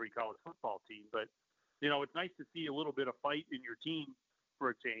lifeblood of every college football team. But, it's nice to see a little bit of fight in your team for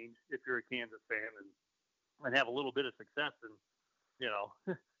a change if you're a Kansas fan and have a little bit of success. And,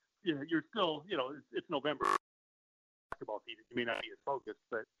 you're still, it's November basketball season. You may not be as focused,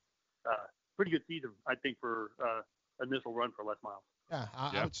 but pretty good season, I think, for initial run for Les Miles. Yeah,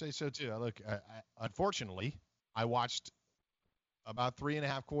 I would say so too. Look, unfortunately, I watched about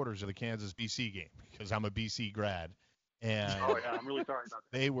 3.5 quarters of the Kansas-BC game because I'm a BC grad. And I'm really sorry about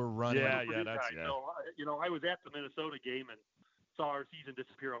that. They were running. I was at the Minnesota game and saw our season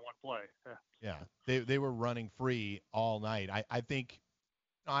disappear on one play. Yeah, they were running free all night. I think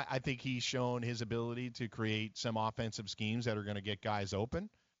he's shown his ability to create some offensive schemes that are going to get guys open.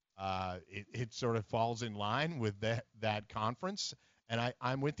 It sort of falls in line with that conference. And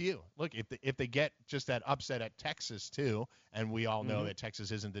I'm with you. Look, if they get just that upset at Texas too, and we all know that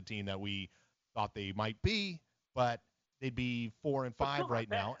Texas isn't the team that we thought they might be, but they'd be 4-5 right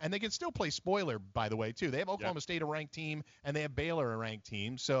now, and they can still play spoiler, by the way, too. They have Oklahoma State a ranked team, and they have Baylor a ranked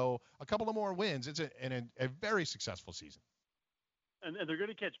team. So a couple of more wins. It's a very successful season. And they're going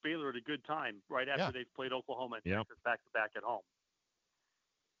to catch Baylor at a good time right after they've played Oklahoma and Texas back-to-back at home.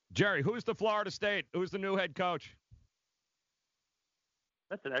 Jerry, who's the Florida State? Who's the new head coach?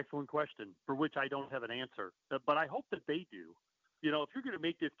 That's an excellent question for which I don't have an answer, but I hope that they do. If you're going to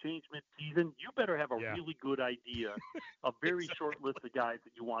make this change mid-season, you better have a really good idea, a very short list of guys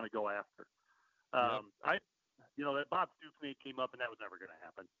that you want to go after. That Bob Stoops name came up, and that was never going to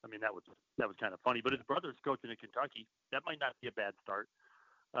happen. I mean, that was kind of funny. But his brother's coaching in Kentucky. That might not be a bad start.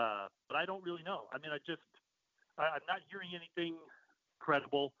 But I don't really know. I mean, I'm not hearing anything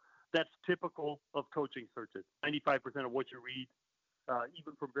credible. That's typical of coaching searches. 95% of what you read,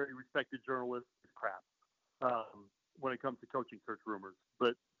 even from very respected journalists, is crap when it comes to coaching search rumors.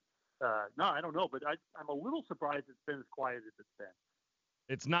 But no, I don't know. But I'm a little surprised it's been as quiet as it's been.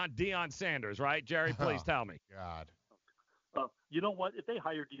 It's not Deion Sanders, right, Jerry? Please tell me. God. You know what? If they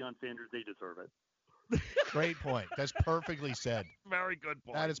hire Deion Sanders, they deserve it. Great point. That's perfectly said. Very good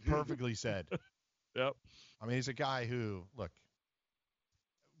point. That is perfectly said. Yep. I mean, he's a guy who, look,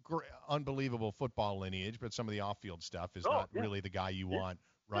 unbelievable football lineage, but some of the off-field stuff is not really the guy you want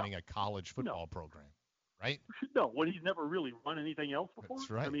running a college football program, right? No, when he's never really run anything else before. That's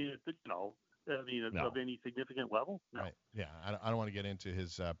right. I mean, of any significant level. No. Right. Yeah. I don't want to get into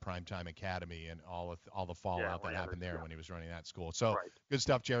his primetime academy and all the fallout that happened there when he was running that school. So good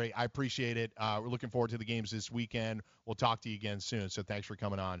stuff, Jerry. I appreciate it. We're looking forward to the games this weekend. We'll talk to you again soon. So thanks for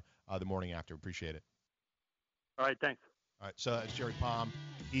coming on the morning after. Appreciate it. All right. Thanks. All right, so that's Jerry Palm.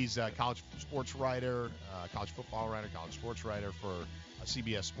 He's a college sports writer, college football writer, college sports writer for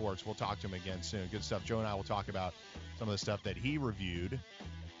CBS Sports. We'll talk to him again soon. Good stuff. Joe and I will talk about some of the stuff that he reviewed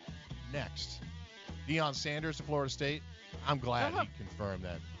next. Deion Sanders to Florida State. I'm glad he confirmed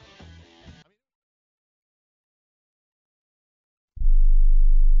that.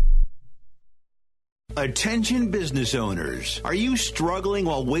 Attention business owners. Are you struggling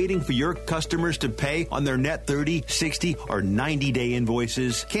while waiting for your customers to pay on their net 30, 60, or 90-day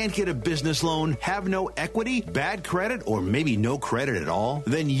invoices? Can't get a business loan? Have no equity? Bad credit? Or maybe no credit at all?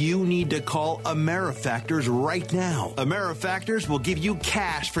 Then you need to call AmeriFactors right now. AmeriFactors will give you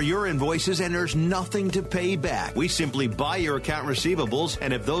cash for your invoices and there's nothing to pay back. We simply buy your account receivables,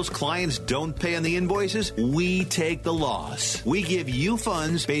 and if those clients don't pay on the invoices, we take the loss. We give you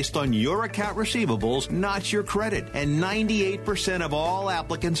funds based on your account receivables, not your credit. And 98% of all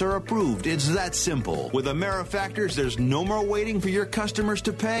applicants are approved. It's that simple. With AmeriFactors, there's no more waiting for your customers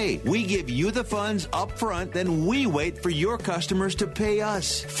to pay. We give you the funds up front, then we wait for your customers to pay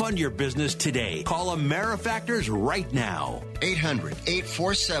us. Fund your business today. Call AmeriFactors right now.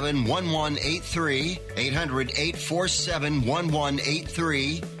 800-847-1183.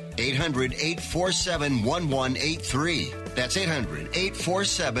 800-847-1183. 800-847-1183. That's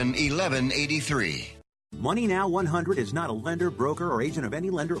 800-847-1183. Money Now 100 is not a lender, broker, or agent of any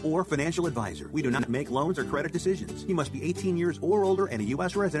lender or financial advisor. We do not make loans or credit decisions. You must be 18 years or older and a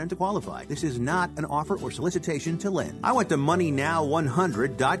U.S. resident to qualify. This is not an offer or solicitation to lend. I went to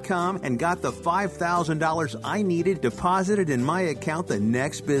MoneyNow100.com and got the $5,000 I needed deposited in my account the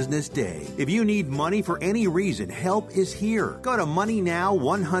next business day. If you need money for any reason, help is here. Go to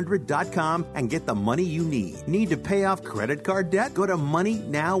MoneyNow100.com and get the money you need. Need to pay off credit card debt? Go to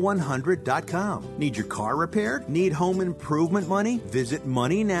MoneyNow100.com. Need your car repaired? Need home improvement money? Visit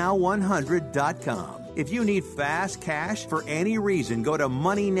MoneyNow100.com. If you need fast cash for any reason, go to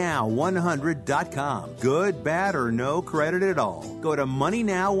MoneyNow100.com. Good, bad, or no credit at all. Go to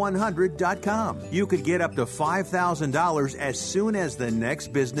MoneyNow100.com. You could get up to $5,000 as soon as the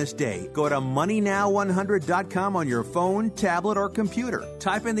next business day. Go to MoneyNow100.com on your phone, tablet, or computer.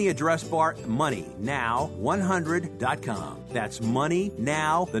 Type in the address bar MoneyNow100.com. That's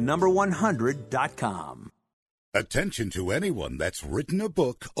MoneyNow100.com. Attention to anyone that's written a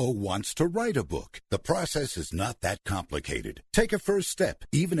book or wants to write a book. The process is not that complicated. Take a first step.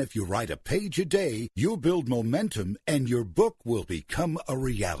 Even if you write a page a day, you'll build momentum and your book will become a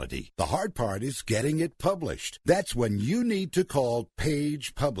reality. The hard part is getting it published. That's when you need to call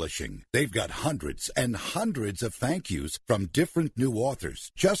Page Publishing. They've got hundreds and hundreds of thank yous from different new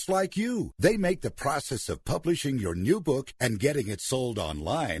authors, just like you. They make the process of publishing your new book and getting it sold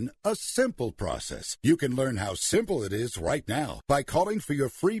online a simple process. You can learn how simple it is right now by calling for your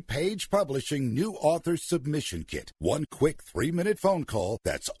free Page Publishing New Author Submission Kit. One quick 3-minute phone call,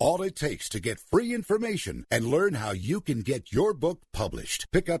 that's all it takes to get free information and learn how you can get your book published.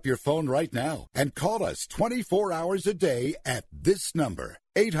 Pick up your phone right now and call us 24 hours a day at this number.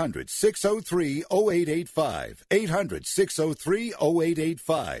 800-603-0885.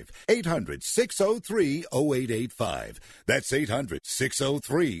 800-603-0885. 800-603-0885. That's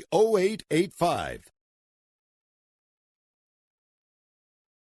 800-603-0885.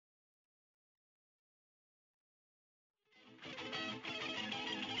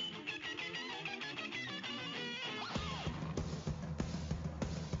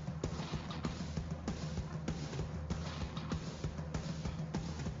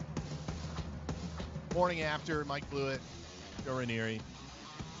 Morning after, Mike Blewett, Joe Ranieri.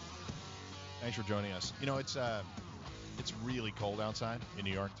 Thanks for joining us. You know, it's really cold outside in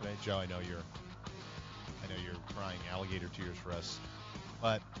New York today. Joe, I know you're crying alligator tears for us.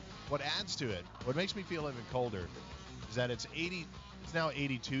 But what adds to it, what makes me feel even colder, is that it's now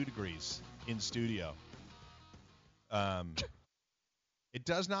 82 degrees in studio. It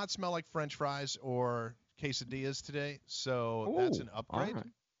does not smell like French fries or quesadillas today, so that's an upgrade.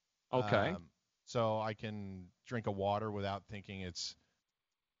 All right. Okay. So I can drink a water without thinking it's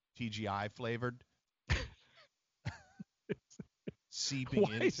TGI flavored. Seeping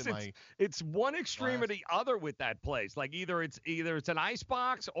into my. It's one extreme or the other with that place. Like either it's an ice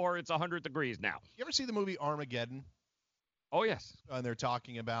box or it's 100 degrees now. You ever see the movie Armageddon? Oh yes. And they're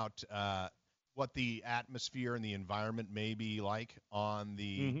talking about what the atmosphere and the environment may be like on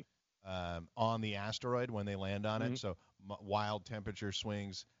the asteroid when they land on it. So wild temperature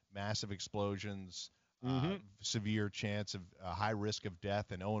swings, massive explosions, severe chance of high risk of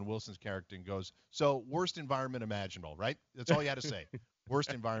death. And Owen Wilson's character goes, so worst environment imaginable, right? That's all you had to say.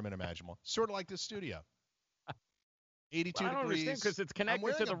 Worst environment imaginable. Sort of like this studio. 82 degrees. I don't understand because it's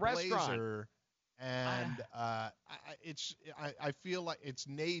connected to the restaurant. And I feel like it's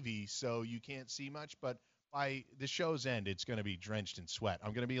navy, so you can't see much. But by the show's end, it's going to be drenched in sweat.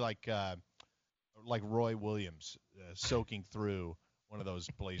 I'm going to be like Roy Williams soaking through one of those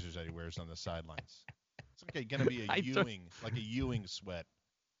blazers that he wears on the sidelines. It's going to be a Ewing sweat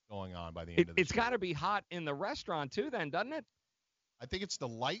going on by the end of the show. It's got to be hot in the restaurant too, then, doesn't it? I think it's the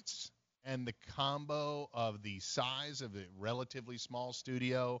lights and the combo of the size of the relatively small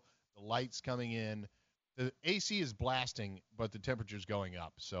studio, the lights coming in. The AC is blasting, but the temperature's going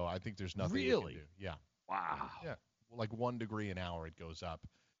up. So I think there's nothing you can do. Yeah. Wow. Yeah. Like 1 degree an hour it goes up.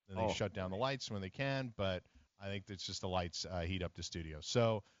 Then they shut down the lights when they can, but I think it's just the lights heat up the studio.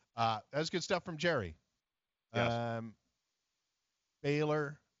 So that's good stuff from Jerry. Yes.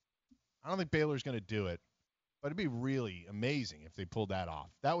 Baylor. I don't think Baylor's going to do it, but it'd be really amazing if they pulled that off.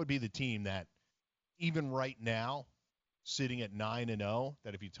 That would be the team that, even right now, sitting at 9-0,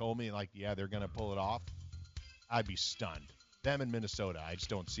 that if you told me, they're going to pull it off, I'd be stunned. Them in Minnesota, I just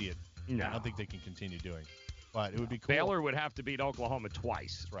don't see it. No. I don't think they can continue doing. But it would be cool. Baylor would have to beat Oklahoma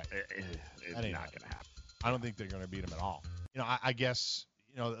twice. That's right. It's not going to happen. I don't think they're going to beat them at all. I guess,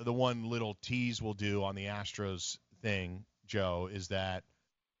 the one little tease we'll do on the Astros thing, Joe, is that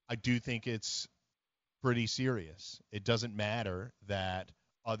I do think it's pretty serious. It doesn't matter that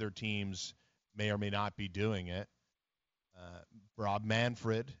other teams may or may not be doing it. Rob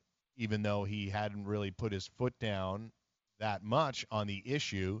Manfred, even though he hadn't really put his foot down that much on the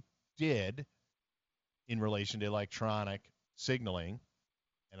issue, did in relation to electronic signaling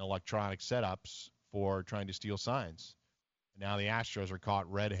and electronic setups for trying to steal signs. And now the Astros are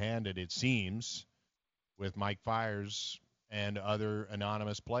caught red-handed, it seems, with Mike Fiers and other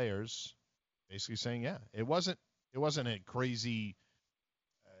anonymous players basically saying, it wasn't a crazy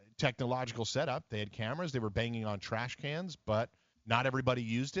technological setup. They had cameras. They were banging on trash cans, but not everybody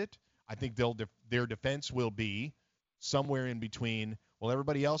used it. I think their defense will be somewhere in between, well,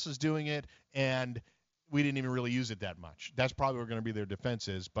 everybody else is doing it, and we didn't even really use it that much. That's probably going to be their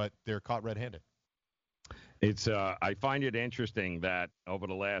defenses, but they're caught red-handed. It's I find it interesting that over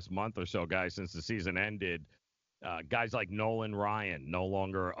the last month or so, guys, since the season ended, guys like Nolan Ryan, no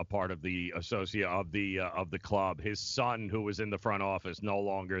longer a part of the associate of the club. His son, who was in the front office, no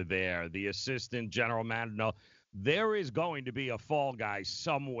longer there. The assistant general manager, there is going to be a fall guy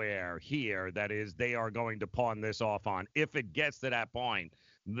somewhere here that is they are going to pawn this off on. If it gets to that point,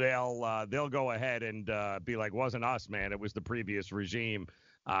 they'll go ahead and be like, wasn't us, man. It was the previous regime,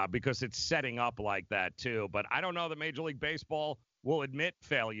 because it's setting up like that too. But I don't know that Major League Baseball will admit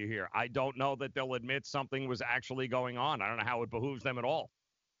failure here. I don't know that they'll admit something was actually going on. I don't know how it behooves them at all.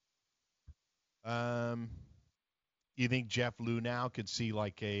 You think Jeff Luhnow could see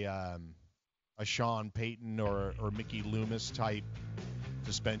like a Sean Payton or Mickey Loomis type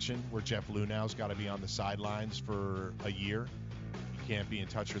suspension where Jeff Luhnow's got to be on the sidelines for a year? He can't be in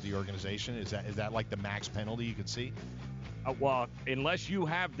touch with the organization. Is that like the max penalty you could see? Well, unless you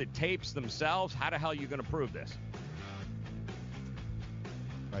have the tapes themselves, how the hell are you going to prove this?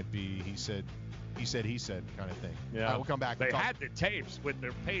 Might be he said kind of thing. Yeah, all right, we'll come back. They had the tapes with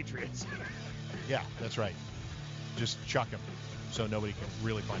their Patriots. Yeah, that's right. Just chuck them so nobody can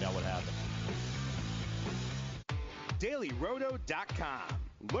really find out what happened. DailyRoto.com.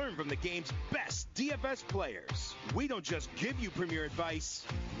 Learn from the game's best DFS players. We don't just give you premier advice,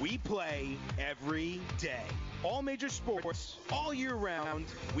 we play every day. All major sports, all year round,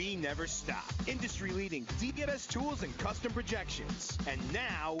 we never stop. Industry-leading DFS tools and custom projections. And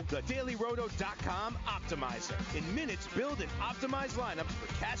now, the DailyRoto.com Optimizer. In minutes, build and optimize lineups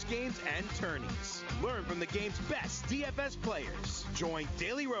for cash games and tourneys. Learn from the game's best DFS players. Join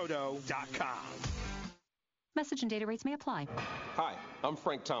DailyRoto.com. Message and data rates may apply. Hi, I'm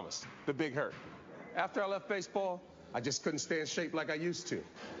Frank Thomas, the Big Hurt. After I left baseball, I just couldn't stay in shape like I used to.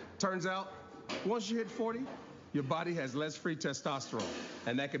 Turns out, once you hit 40, your body has less free testosterone,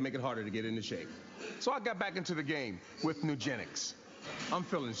 and that can make it harder to get into shape. So I got back into the game with Nugenix. I'm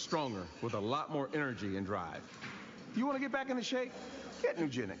feeling stronger with a lot more energy and drive. You want to get back into shape? Get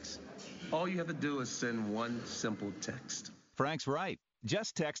Nugenix. All you have to do is send one simple text. Frank's right.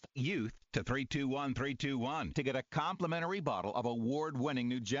 Just text YOUTH to 321321 to get a complimentary bottle of award-winning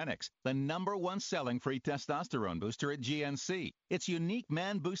Nugenix, the #1 selling free testosterone booster at GNC. Its unique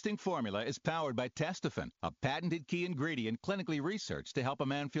man-boosting formula is powered by Testofen, a patented key ingredient clinically researched to help a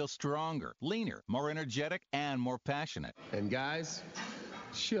man feel stronger, leaner, more energetic, and more passionate. And guys,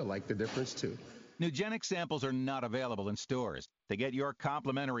 she'll like the difference too. Nugenix samples are not available in stores. To get your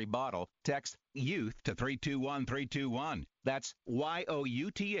complimentary bottle, text YOUTH to 321321. That's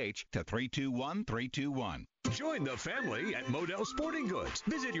YOUTH to 321321. Join the family at Modell Sporting Goods.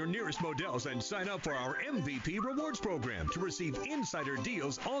 Visit your nearest Modell's and sign up for our MVP Rewards program to receive insider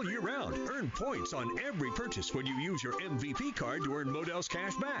deals all year round. Earn points on every purchase when you use your MVP card to earn Modell's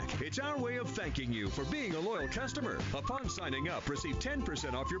cash back. It's our way of thanking you for being a loyal customer. Upon signing up, receive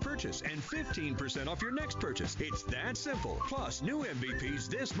 10% off your purchase and 15% off your next purchase. It's that simple. Plus, new MVPs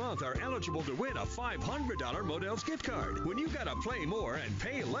this month are eligible to win a $500 Modell's gift card. When you gotta play more and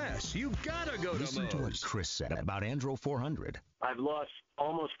pay less, you gotta go to Listen to what Chris said about Andro 400. I've lost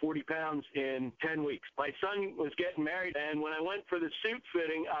almost 40 pounds in 10 weeks. My son was getting married, and when I went for the suit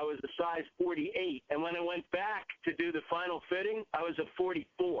fitting, I was a size 48. And when I went back to do the final fitting, I was a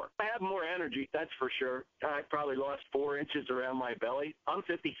 44. I have more energy, that's for sure. I probably lost 4 inches around my belly. I'm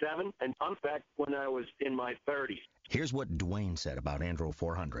 57, and I'm back when I was in my 30s. Here's what Dwayne said about Andro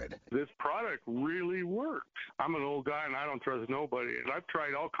 400. This product really works. I'm an old guy and I don't trust nobody. And I've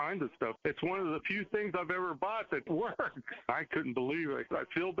tried all kinds of stuff. It's one of the few things I've ever bought that works. I couldn't believe it. I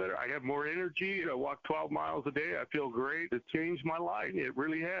feel better. I have more energy. I walk 12 miles a day. I feel great. It changed my life. It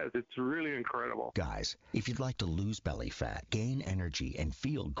really has. It's really incredible. Guys, if you'd like to lose belly fat, gain energy, and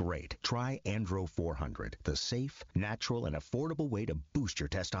feel great, try Andro 400, the safe, natural, and affordable way to boost your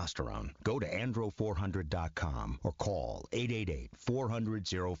testosterone. Go to andro400.com or call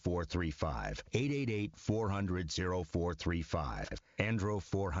 888-400-0435. 888-400-0435.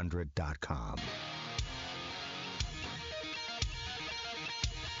 andro400.com.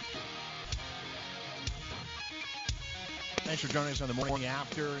 Thanks for joining us on the morning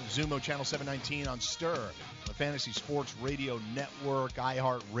after. Zumo Channel 719 on Stir, the Fantasy Sports Radio Network,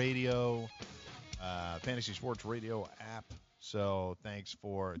 iHeartRadio, Fantasy Sports Radio app. So thanks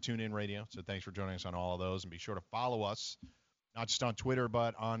for TuneIn Radio. So thanks for joining us on all of those. And be sure to follow us, not just on Twitter,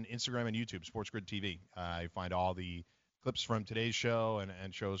 but on Instagram and YouTube, Sports Grid TV. You find all the clips from today's show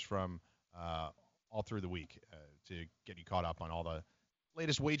and shows from all through the week to get you caught up on all the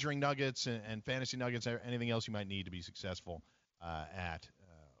latest wagering nuggets and fantasy nuggets, anything else you might need to be successful at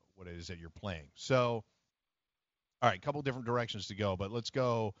what it is that you're playing. So, all right, a couple different directions to go, but let's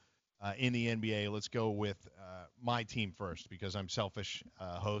go in the NBA. Let's go with my team first because I'm selfish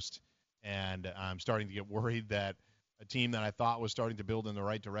host, and I'm starting to get worried that a team that I thought was starting to build in the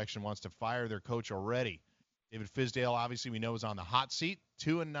right direction wants to fire their coach already. David Fizdale, obviously, we know is on the hot seat.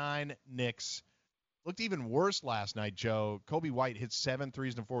 2-9 Knicks. Looked even worse last night, Joe. Kobe White hit 7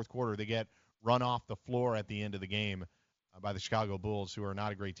 threes in the fourth quarter. They get run off the floor at the end of the game by the Chicago Bulls, who are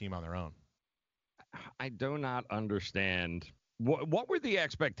not a great team on their own. I do not understand. What were the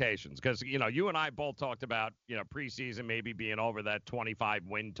expectations? Because, you and I both talked about, preseason maybe being over that 25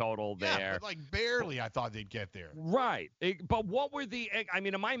 win total there. Yeah, but barely I thought they'd get there. Right. But what were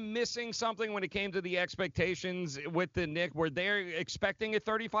am I missing something when it came to the expectations with the Knicks? Were they expecting a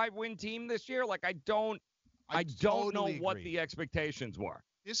 35-win team this year? I don't know what the expectations were.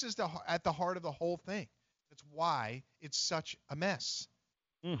 This is at the heart of the whole thing. That's why it's such a mess.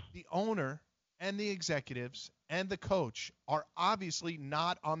 The owner and the executives and the coach are obviously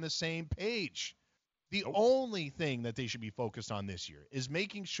not on the same page. The only thing that they should be focused on this year is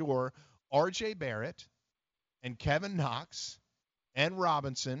making sure R.J. Barrett and Kevin Knox and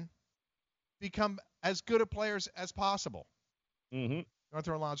Robinson become as good of players as possible. Mm-hmm. You want to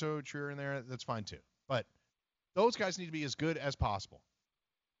throw Alonzo Trier in there? That's fine too. But those guys need to be as good as possible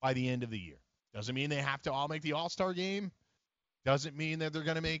by the end of the year. Doesn't mean they have to all make the All-Star game. Doesn't mean that they're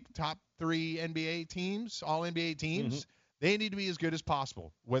going to make top 3 NBA teams, all NBA teams. Mm-hmm. They need to be as good as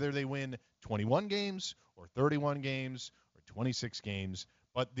possible, whether they win 21 games or 31 games or 26 games.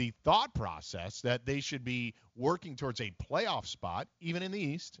 But the thought process that they should be working towards a playoff spot, even in the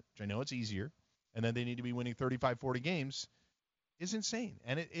East, which I know it's easier, and then they need to be winning 35, 40 games, is insane.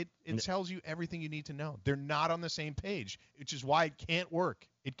 And it tells you everything you need to know. They're not on the same page, which is why it can't work.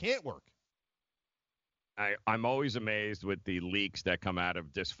 It can't work. I'm always amazed with the leaks that come out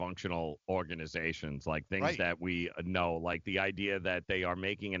of dysfunctional organizations, like things that we know, like the idea that they are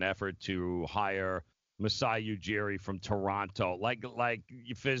making an effort to hire Masai Ujiri from Toronto, like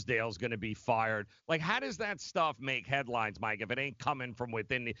Fizdale's going to be fired. How does that stuff make headlines, Mike, if it ain't coming from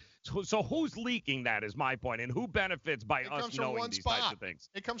within so who's leaking that is my point, and who benefits by us knowing these types of things?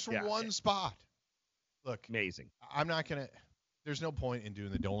 It comes from one spot. Look, amazing. I'm not going to – there's no point in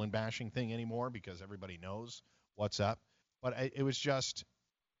doing the Dolan bashing thing anymore because everybody knows what's up. But it was just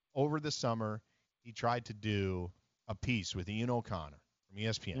over the summer, he tried to do a piece with Ian O'Connor from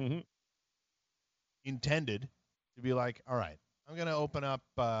ESPN. Mm-hmm. Intended to be like, all right, I'm going to open up,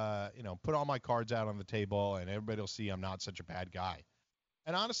 put all my cards out on the table and everybody will see I'm not such a bad guy.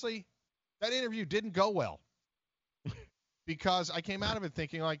 And honestly, that interview didn't go well because I came out of it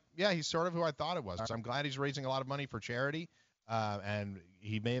thinking he's sort of who I thought it was. So I'm glad he's raising a lot of money for charity. And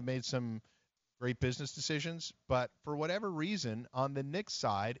he may have made some great business decisions, but for whatever reason, on the Knicks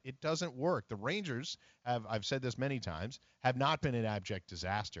side, it doesn't work. The Rangers I've said this many times, have not been an abject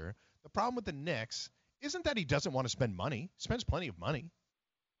disaster. The problem with the Knicks isn't that he doesn't want to spend money. He spends plenty of money.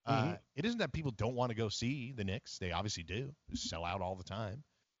 It isn't that people don't want to go see the Knicks. They obviously do. They sell out all the time.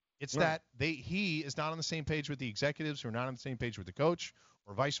 It's that he is not on the same page with the executives who are not on the same page with the coach,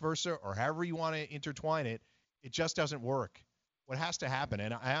 or vice versa, or however you want to intertwine it. It just doesn't work. What has to happen,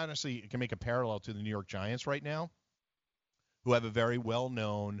 and I honestly can make a parallel to the New York Giants right now, who have a very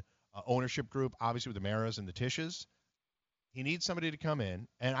well-known ownership group, obviously with the Maras and the Tisches. He needs somebody to come in,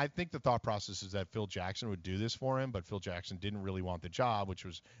 and I think the thought process is that Phil Jackson would do this for him, but Phil Jackson didn't really want the job, which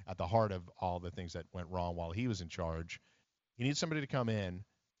was at the heart of all the things that went wrong while he was in charge. He needs somebody to come in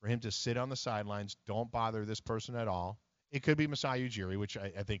for him to sit on the sidelines, don't bother this person at all. It could be Masai Ujiri, which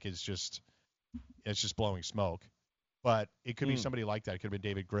I think is just blowing smoke. But it could be somebody like that. It could have been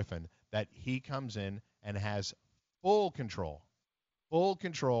David Griffin, that he comes in and has full control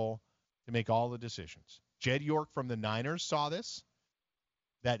to make all the decisions. Jed York from the Niners saw this,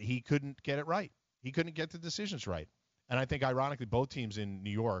 that he couldn't get it right. He couldn't get the decisions right. And I think, ironically, both teams in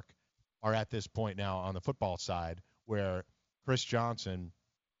New York are at this point now on the football side where Chris Johnson,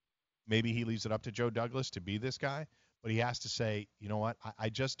 maybe he leaves it up to Joe Douglas to be this guy, but he has to say, you know what, I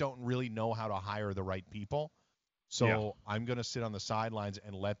just don't really know how to hire the right people. So I'm going to sit on the sidelines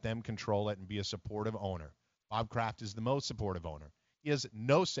and let them control it and be a supportive owner. Bob Kraft is the most supportive owner. He has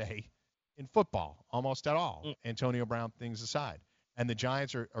no say in football almost at all, Antonio Brown things aside. And the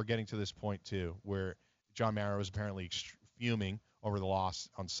Giants are getting to this point, too, where John Mara was apparently fuming over the loss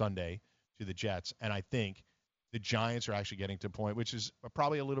on Sunday to the Jets. And I think the Giants are actually getting to a point, which is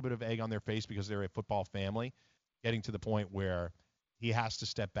probably a little bit of egg on their face because they're a football family, getting to the point where he has to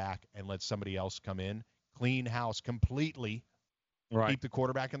step back and let somebody else come in, clean house completely, keep the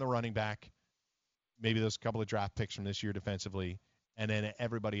quarterback and the running back, maybe those couple of draft picks from this year defensively, and then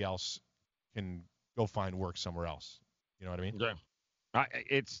everybody else can go find work somewhere else. You know what I mean? Yeah.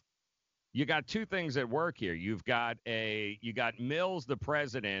 You got two things at work here. You got Mills, the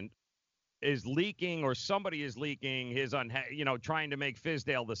president, is leaking, or somebody is leaking his, trying to make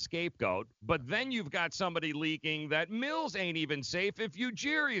Fizdale the scapegoat. But then you've got somebody leaking that Mills ain't even safe if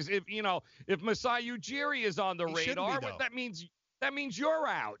Masai Ujiri is on the radar. That means you're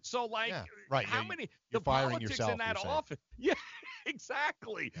out. So, how many? You're the firing politics yourself, in that office. Yeah,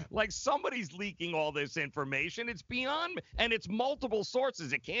 exactly. Yeah. Like, somebody's leaking all this information. It's beyond, and it's multiple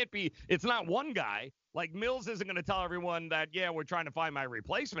sources. It's not one guy. Like, Mills isn't going to tell everyone that, we're trying to find my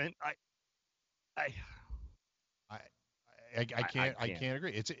replacement. I can't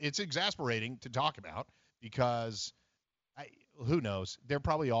agree. It's exasperating to talk about because who knows? They're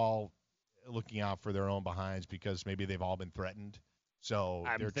probably all looking out for their own behinds because maybe they've all been threatened. So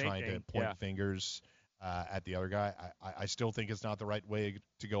they're trying to point fingers at the other guy. I still think it's not the right way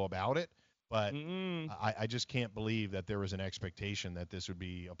to go about it, but I just can't believe that there was an expectation that this would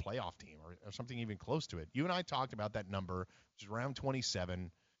be a playoff team or something even close to it. You and I talked about that number, which is around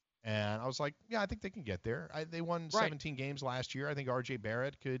 27. And I was like, I think they can get there. They won 17 games last year. I think R.J.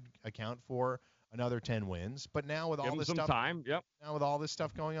 Barrett could account for another 10 wins. But now with all this stuff, now with all this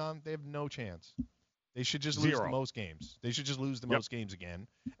stuff going on, they have no chance. They should just lose the most games. They should just lose the most games again,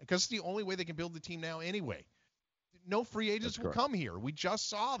 because it's the only way they can build the team now anyway. No free agents will come here. We just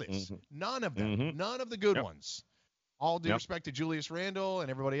saw this. None of them. None of the good ones. All due respect to Julius Randle and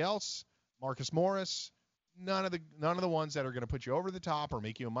everybody else, Marcus Morris. None of the ones that are going to put you over the top or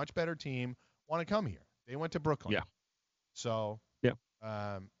make you a much better team want to come here. They went to Brooklyn. Yeah. So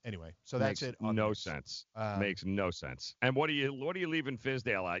anyway, so that's it. No sense. Makes no sense. And what are you leaving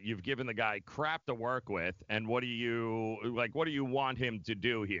Fizdale at? You've given the guy crap to work with, and what do you want him to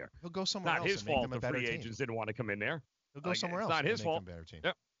do here? He'll go somewhere else. Not his fault the free agents didn't want to come in there. He'll go somewhere else. It's not his fault. Better team.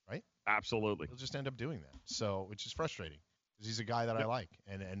 Yep. Right? Absolutely. He'll just end up doing that. So, which is frustrating because he's a guy that I like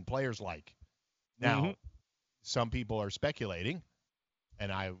and players like. Now, some people are speculating,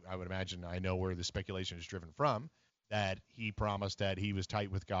 and I would imagine I know where the speculation is driven from, that he promised that he was tight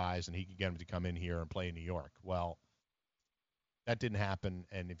with guys and he could get them to come in here and play in New York. Well, that didn't happen,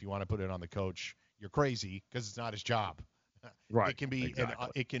 and if you want to put it on the coach, you're crazy because it's not his job. Right.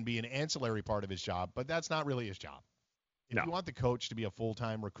 It can be an ancillary part of his job, but that's not really his job. If you want the coach to be a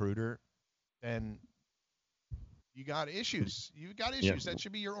full-time recruiter, then you got issues. You got issues. That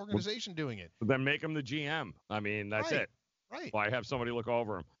should be your organization doing it. Then make him the GM. I mean, that's it. Right. Why have somebody look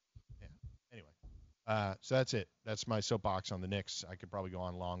over him? Yeah. Anyway, so that's it. That's my soapbox on the Knicks. I could probably go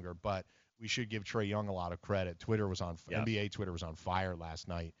on longer, but we should give Trae Young a lot of credit. NBA Twitter was on fire last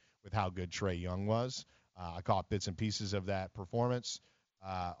night with how good Trae Young was. I caught bits and pieces of that performance.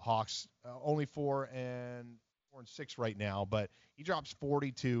 Hawks only 4-6 right now, but he drops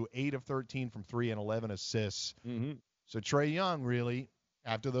 42, 8 of 13 from 3 and 11 assists. So Trae Young really,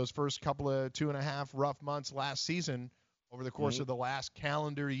 after those first couple of 2.5 rough months last season, over the course of the last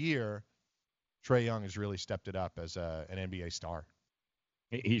calendar year, Trae Young has really stepped it up as an NBA star.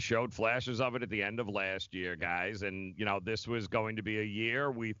 He showed flashes of it at the end of last year, guys. And, this was going to be a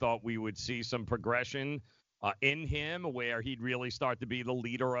year we thought we would see some progression in him where he'd really start to be the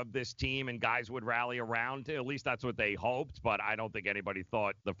leader of this team and guys would rally around him. At least that's what they hoped. But I don't think anybody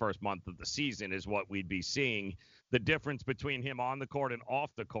thought the first month of the season is what we'd be seeing. The difference between him on the court and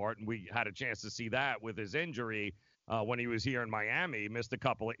off the court, and we had a chance to see that with his injury when he was here in Miami, missed a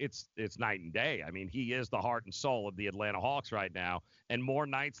couple. It's night and day. I mean, he is the heart and soul of the Atlanta Hawks right now. And more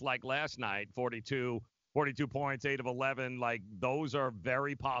nights like last night, 42 points, 8 of 11, like those are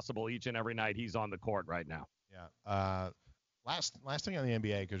very possible each and every night he's on the court right now. Yeah. Last thing on the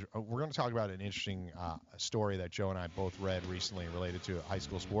NBA, because we're going to talk about an interesting story that Joe and I both read recently related to high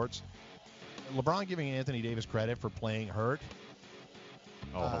school sports. LeBron giving Anthony Davis credit for playing hurt.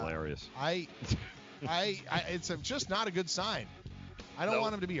 Oh, hilarious. It's just not a good sign. I don't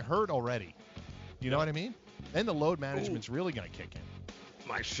want him to be hurt already. You know what I mean? Then the load management's really going to kick in.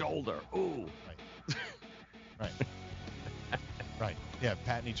 My shoulder. Ooh. Right. Right. Yeah,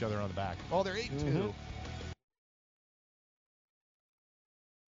 patting each other on the back. Oh, they're 8-2.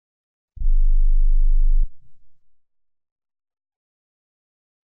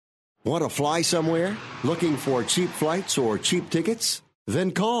 Want to fly somewhere? Looking for cheap flights or cheap tickets?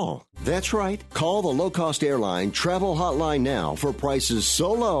 Then call. That's right. Call the low-cost airline travel hotline now for prices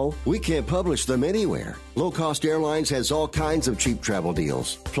so low we can't publish them anywhere. Low Cost Airlines has all kinds of cheap travel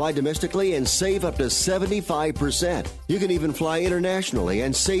deals. Fly domestically and save up to 75%. You can even fly internationally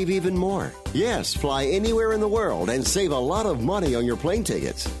and save even more. Yes, fly anywhere in the world and save a lot of money on your plane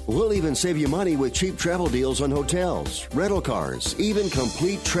tickets. We'll even save you money with cheap travel deals on hotels, rental cars, even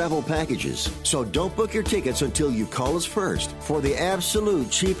complete travel packages. So don't book your tickets until you call us first for the absolute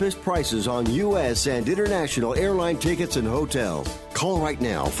cheapest prices on U.S. and international airline tickets and hotels. Call right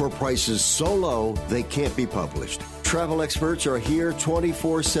now for prices so low they can't be published. Travel experts are here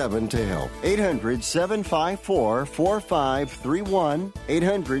 24/7 to help. 800-754-4531.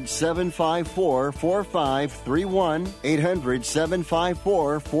 800-754-4531.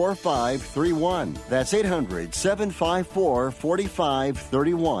 800-754-4531. That's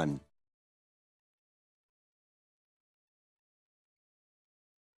 800-754-4531.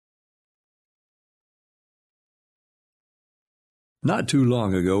 Not too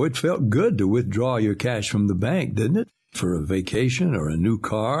long ago, it felt good to withdraw your cash from the bank, didn't it? For a vacation or a new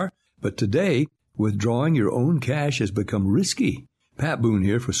car. But today, withdrawing your own cash has become risky. Pat Boone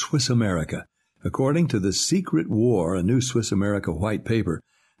here for Swiss America. According to The Secret War, a new Swiss America white paper,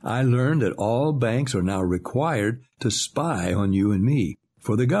 I learned that all banks are now required to spy on you and me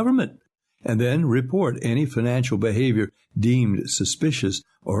for the government, and then report any financial behavior deemed suspicious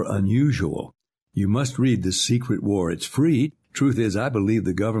or unusual. You must read The Secret War. It's free. Truth is, I believe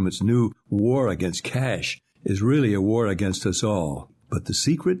the government's new war against cash is really a war against us all. But the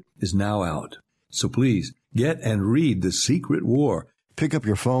secret is now out. So please, get and read The Secret War. Pick up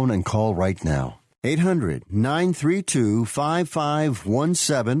your phone and call right now.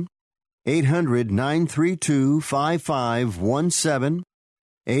 800-932-5517. 800-932-5517.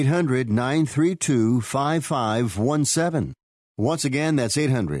 800-932-5517. Once again, that's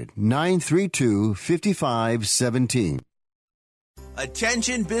 800-932-5517.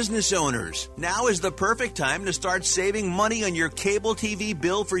 Attention business owners. Now is the perfect time to start saving money on your cable TV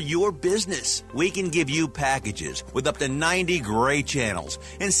bill for your business. We can give you packages with up to 90 great channels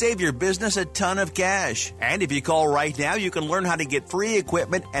and save your business a ton of cash. And if you call right now, you can learn how to get free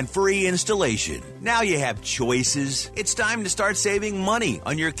equipment and free installation. Now you have choices. It's time to start saving money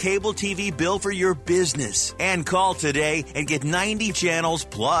on your cable TV bill for your business. And call today and get 90 channels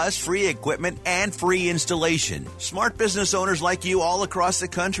plus free equipment and free installation. Smart business owners like you all across the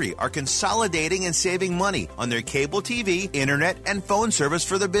country are consolidating and saving money on their cable TV, internet, and phone service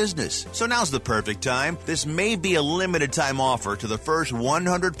for their business. So now's the perfect time. This may be a limited time offer to the first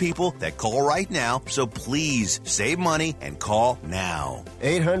 100 people that call right now, so please save money and call now.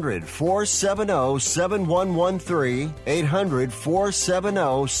 800-470-7113.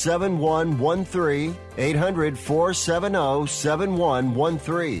 800-470-7113.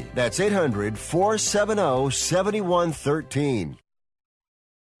 800-470-7113. That's 800-470-7113.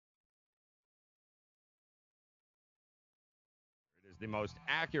 The most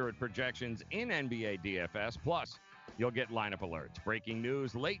accurate projections in NBA DFS. Plus, you'll get lineup alerts, breaking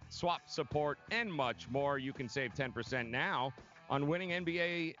news, late swap support, and much more. You can save 10% now on winning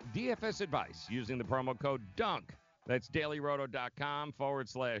NBA DFS advice using the promo code DUNK. That's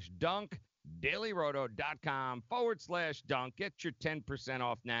dailyroto.com/dunk. dailyroto.com/dunk. Get your 10%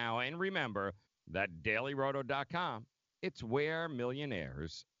 off now. And remember that dailyroto.com, it's where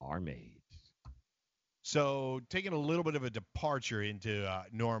millionaires are made. So taking a little bit of a departure into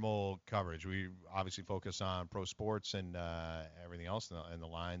normal coverage, we obviously focus on pro sports and everything else and the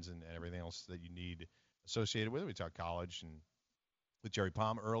lines and everything else that you need associated with it. We talked college and with Jerry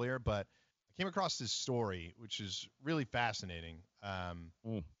Palm earlier, but I came across this story, which is really fascinating. And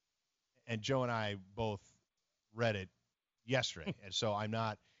Joe and I both read it yesterday. And so I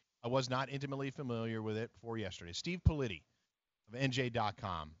was not intimately familiar with it before yesterday. Steve Politi of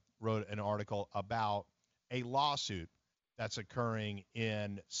NJ.com wrote an article about a lawsuit that's occurring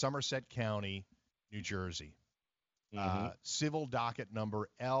in Somerset County, New Jersey. Civil docket number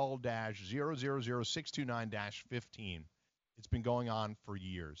L-000629-15. It's been going on for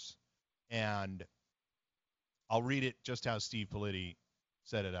years. And I'll read it just how Steve Politi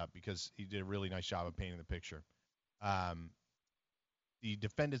set it up because he did a really nice job of painting the picture. The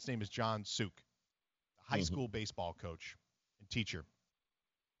defendant's name is John Suk, a high school baseball coach and teacher.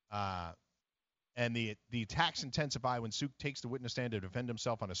 And the attacks intensify when Suk takes the witness stand to defend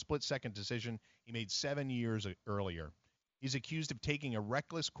himself on a split-second decision he made 7 years earlier. He's accused of taking a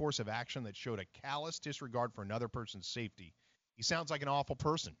reckless course of action that showed a callous disregard for another person's safety. He sounds like an awful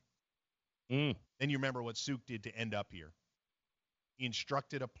person. Then you remember what Suk did to end up here. He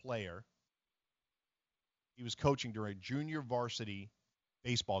instructed a player. He was coaching during a junior varsity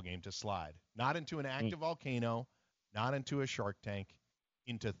baseball game to slide. Not into an active volcano, not into a shark tank,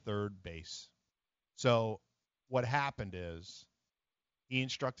 into third base. So what happened is he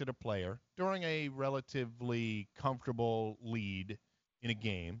instructed a player during a relatively comfortable lead in a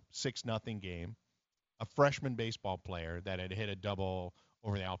game, 6-0 game, a freshman baseball player that had hit a double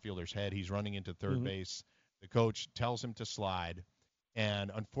over the outfielder's head. He's running into third base. The coach tells him to slide. And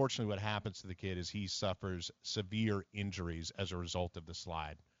unfortunately, what happens to the kid is he suffers severe injuries as a result of the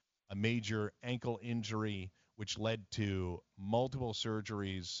slide. A major ankle injury, which led to multiple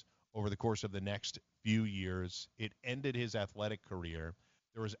surgeries over the course of the next few years. It ended his athletic career.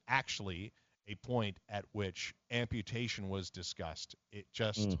 There was actually a point at which amputation was discussed. It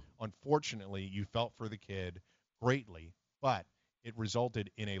just, unfortunately, you felt for the kid greatly, but it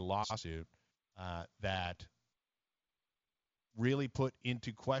resulted in a lawsuit that really put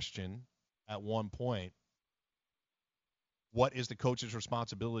into question at one point what is the coach's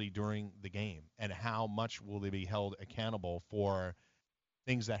responsibility during the game and how much will they be held accountable for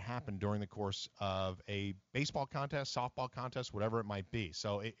things that happen during the course of a baseball contest, softball contest, whatever it might be.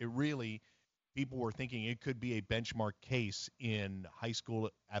 So it really, people were thinking it could be a benchmark case in high school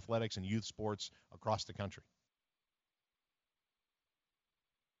athletics and youth sports across the country.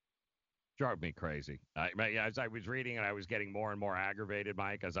 Drove me crazy. As I was reading it, I was getting more and more aggravated,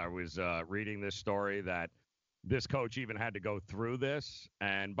 Mike, as I was reading this story that this coach even had to go through this.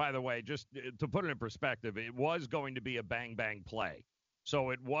 And by the way, just to put it in perspective, it was going to be a bang-bang play.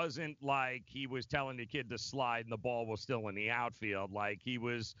 So it wasn't like he was telling the kid to slide and the ball was still in the outfield. Like he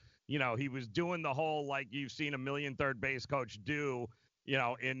was, he was doing the whole, like you've seen a million third base coach do,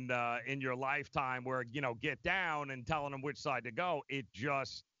 in your lifetime where, get down and telling them which side to go. It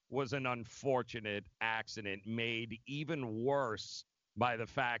just was an unfortunate accident made even worse by the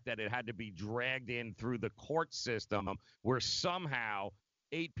fact that it had to be dragged in through the court system where somehow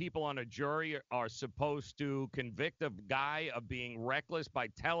 8 people on a jury are supposed to convict a guy of being reckless by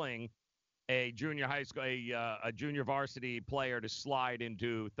telling a junior high school, a junior varsity player to slide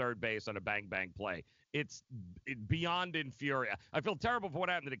into third base on a bang-bang play. It's beyond infuriating. I feel terrible for what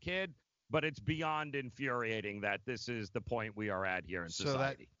happened to the kid, but it's beyond infuriating that this is the point we are at here in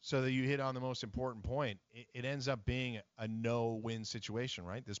society. So that you hit on the most important point. It ends up being a no-win situation,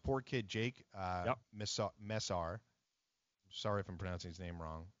 right? This poor kid, Jake Messar, sorry if I'm pronouncing his name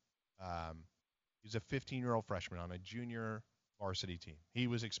wrong. He's a 15-year-old freshman on a junior varsity team. He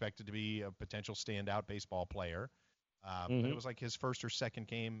was expected to be a potential standout baseball player, but it was like his first or second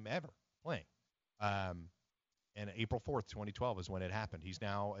game ever playing. And April 4th, 2012 is when it happened. He's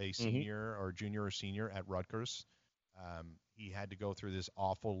now a senior or junior or senior at Rutgers. He had to go through this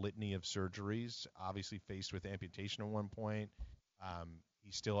awful litany of surgeries, obviously faced with amputation at one point.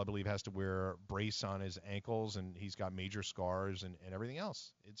 He still, I believe, has to wear a brace on his ankles, and he's got major scars and everything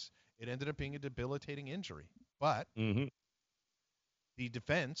else. It ended up being a debilitating injury. But the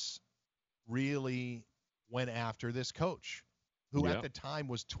defense really went after this coach, who at the time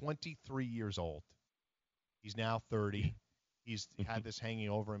was 23 years old. He's now 30. He's had this hanging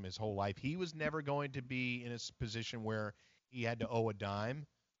over him his whole life. He was never going to be in a position where he had to owe a dime,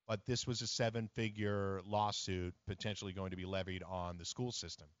 but this was a 7-figure lawsuit potentially going to be levied on the school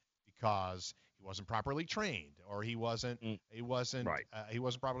system because he wasn't properly trained, or he wasn't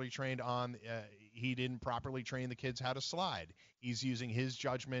properly trained on. He didn't properly train the kids how to slide. He's using his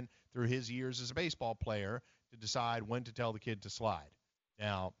judgment through his years as a baseball player to decide when to tell the kid to slide.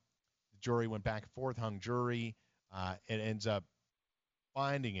 Now, jury went back and forth, hung jury. It ends up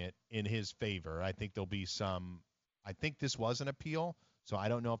finding it in his favor. I think there'll be I think this was an appeal, so I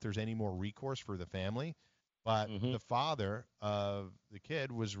don't know if there's any more recourse for the family. But the father of the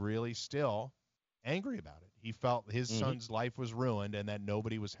kid was really still angry about it. He felt his son's life was ruined and that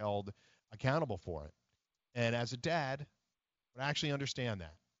nobody was held accountable for it. And as a dad, I would actually understand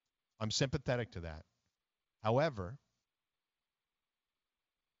that. I'm sympathetic to that. However,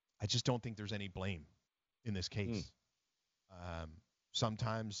 I just don't think there's any blame in this case.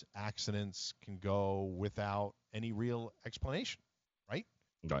 Sometimes accidents can go without any real explanation, right?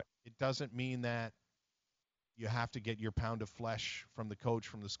 Right. It doesn't mean that you have to get your pound of flesh from the coach,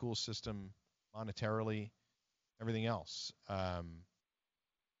 from the school system, monetarily, everything else.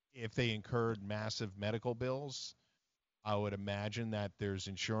 If they incurred massive medical bills, I would imagine that there's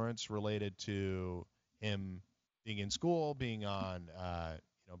insurance related to him being in school, being on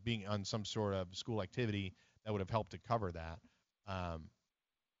some sort of school activity that would have helped to cover that. I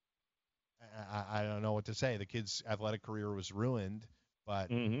don't know what to say. The kid's athletic career was ruined,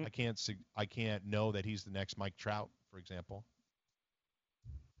 but I can't know that he's the next Mike Trout, for example.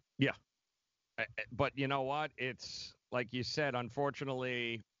 Yeah. But you know what? It's like you said,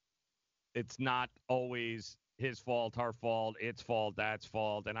 unfortunately, it's not always his fault, her fault, its fault, dad's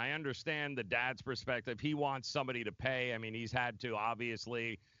fault. And I understand the dad's perspective. He wants somebody to pay. I mean, he's had to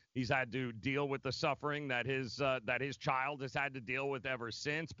deal with the suffering that his child has had to deal with ever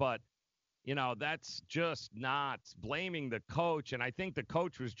since. But, that's just not blaming the coach. And I think the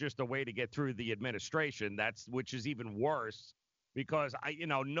coach was just a way to get through the administration. Which is even worse. Because,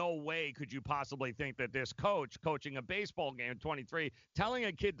 no way could you possibly think that this coach coaching a baseball game at 23, telling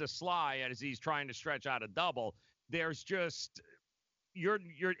a kid to slide as he's trying to stretch out a double, there's just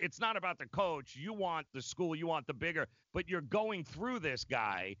it's not about the coach. You want the school, you want the bigger, but you're going through this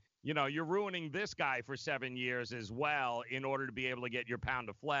guy. You're ruining this guy for 7 years as well in order to be able to get your pound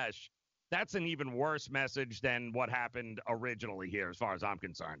of flesh. That's an even worse message than what happened originally here, as far as I'm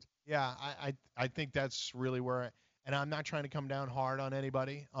concerned. Yeah, I think that's really where and I'm not trying to come down hard on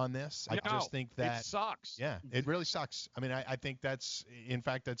anybody on this. I just think that it sucks. Yeah, it really sucks. I mean, I think that's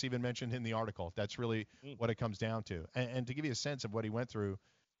even mentioned in the article. That's really what it comes down to. And to give you a sense of what he went through,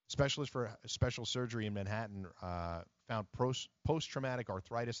 specialist for special surgery in Manhattan found post-traumatic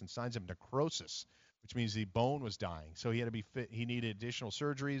arthritis and signs of necrosis, which means the bone was dying. So he had to be fit. He needed additional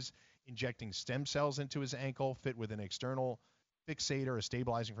surgeries, injecting stem cells into his ankle, fit with an external fixator, a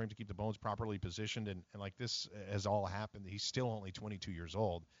stabilizing frame to keep the bones properly positioned, and like this has all happened. He's still only 22 years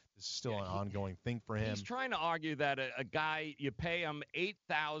old. This is still an ongoing thing for him. He's trying to argue that a guy, you pay him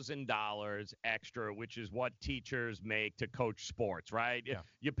 $8,000 extra, which is what teachers make to coach sports, right? Yeah.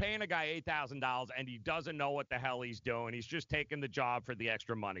 You're paying a guy $8,000 and he doesn't know what the hell he's doing. He's just taking the job for the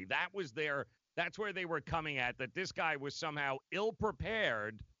extra money. That's where they were coming at, that this guy was somehow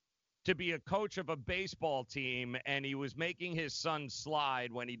ill-prepared to be a coach of a baseball team, and he was making his son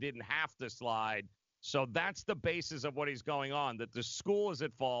slide when he didn't have to slide. So that's the basis of what he's going on, that the school is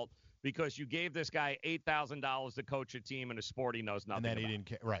at fault because you gave this guy $8,000 to coach a team in a sport he knows nothing about. He didn't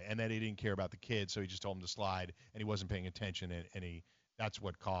care, right, and that he didn't care about the kid, so he just told him to slide, and he wasn't paying attention, and that's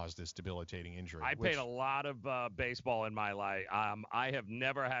what caused this debilitating injury. I played a lot of baseball in my life. I have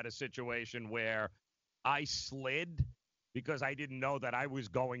never had a situation where I slid because I didn't know that I was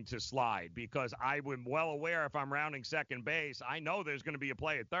going to slide, because I was well aware if I'm rounding second base, I know there's going to be a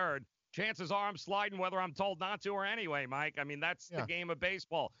play at third. Chances are I'm sliding whether I'm told not to or anyway, Mike. I mean, that's the game of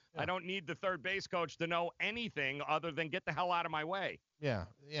baseball. Yeah. I don't need the third base coach to know anything other than get the hell out of my way. Yeah,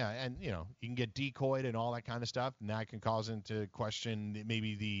 and, you can get decoyed and all that kind of stuff, and that can cause him to question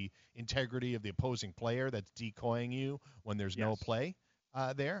maybe the integrity of the opposing player that's decoying you when there's no play.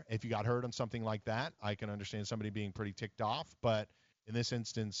 There. If you got hurt on something like that, I can understand somebody being pretty ticked off. But in this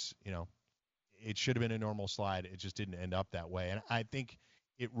instance, it should have been a normal slide. It just didn't end up that way. And I think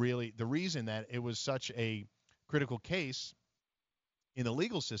the reason that it was such a critical case in the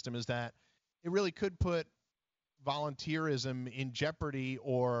legal system is that it really could put volunteerism in jeopardy,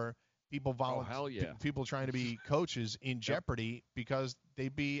 or people people trying to be coaches in jeopardy because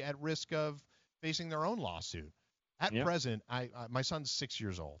they'd be at risk of facing their own lawsuit. At present, my son's 6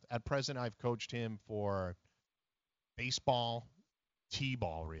 years old. At present, I've coached him for baseball,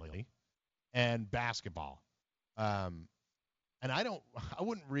 t-ball really, and basketball. And I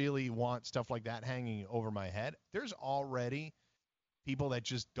wouldn't really want stuff like that hanging over my head. There's already people that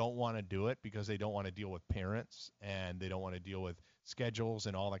just don't want to do it because they don't want to deal with parents and they don't want to deal with schedules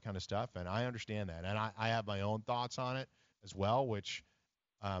and all that kind of stuff. And I understand that. And I have my own thoughts on it as well, which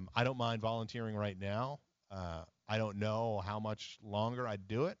I don't mind volunteering right now. I don't know how much longer I'd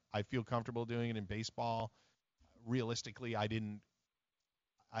do it. I feel comfortable doing it in baseball. Realistically, I didn't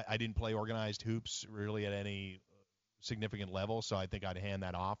play organized hoops really at any significant level, so I think I'd hand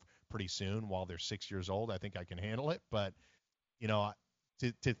that off pretty soon while they're 6 years old. I think I can handle it, but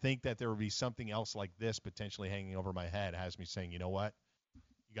to think that there would be something else like this potentially hanging over my head has me saying, you know what,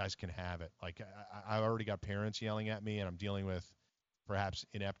 you guys can have it. Like I already got parents yelling at me, and I'm dealing with perhaps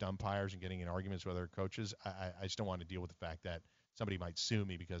inept umpires and getting in arguments with other coaches. I just don't want to deal with the fact that somebody might sue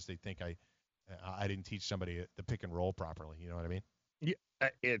me because they think I didn't teach somebody the pick and roll properly. You know what I mean? Yeah,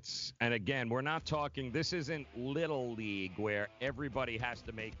 and again, we're not talking, this isn't little league where everybody has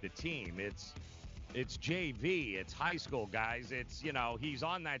to make the team. It's JV, it's high school guys. It's, he's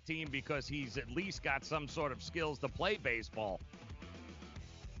on that team because he's at least got some sort of skills to play baseball.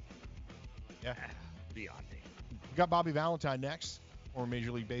 Yeah. Beyond me. We got Bobby Valentine next. Former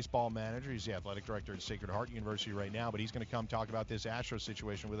Major League Baseball manager. He's the athletic director at Sacred Heart University right now, but he's going to come talk about this Astros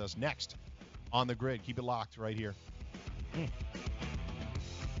situation with us next on The Grid. Keep it locked right here.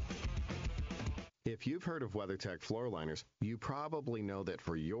 If you've heard of WeatherTech floor liners, you probably know that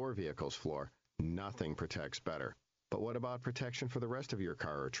for your vehicle's floor, nothing protects better. But what about protection for the rest of your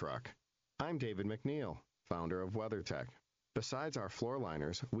car or truck? I'm David McNeil, founder of WeatherTech. Besides our floor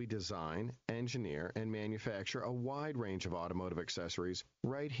liners, we design, engineer, and manufacture a wide range of automotive accessories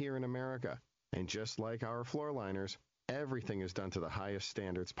right here in America. And just like our floor liners, everything is done to the highest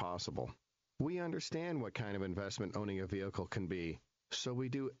standards possible. We understand what kind of investment owning a vehicle can be, so we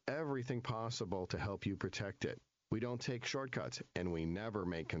do everything possible to help you protect it. We don't take shortcuts, and we never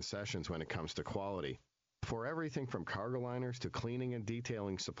make concessions when it comes to quality. For everything from cargo liners to cleaning and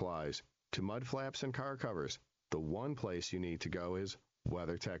detailing supplies to mud flaps and car covers, the one place you need to go is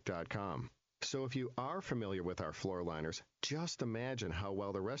WeatherTech.com. So if you are familiar with our floor liners, just imagine how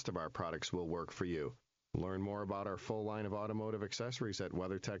well the rest of our products will work for you. Learn more about our full line of automotive accessories at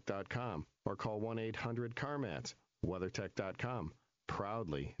WeatherTech.com or call 1-800-CarMats. WeatherTech.com,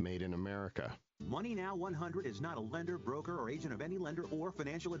 proudly made in America. Money Now 100 is not a lender, broker, or agent of any lender or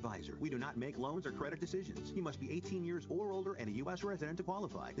financial advisor. We do not make loans or credit decisions. You must be 18 years or older and a U.S. resident to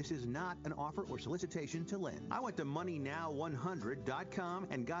qualify. This is not an offer or solicitation to lend. I went to MoneyNow100.com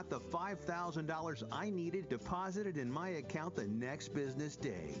and got the $5,000 I needed deposited in my account the next business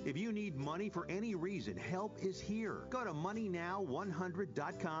day. If you need money for any reason, help is here. Go to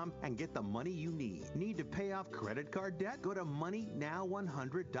MoneyNow100.com and get the money you need. Need to pay off credit card debt? Go to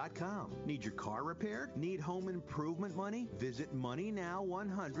MoneyNow100.com. Need your car repaired? Need home improvement money? Visit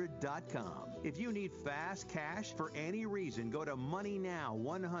MoneyNow100.com. If you need fast cash for any reason, go to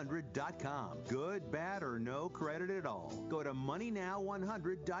MoneyNow100.com. Good, bad, or no credit at all. Go to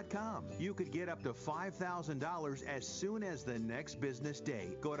MoneyNow100.com. You could get up to $5,000 as soon as the next business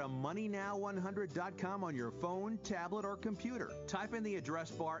day. Go to MoneyNow100.com on your phone, tablet, or computer. Type in the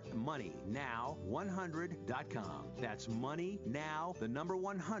address bar MoneyNow100.com. That's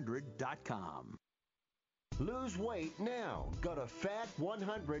MoneyNow100.com. Lose weight now. Go to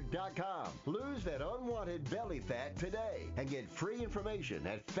fat100.com. Lose that unwanted belly fat today and get free information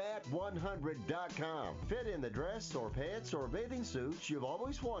at fat100.com. Fit in the dress or pants or bathing suits you've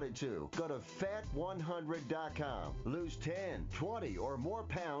always wanted to. Go to fat100.com. Lose 10, 20, or more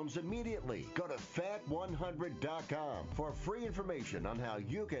pounds immediately. Go to fat100.com. For free information on how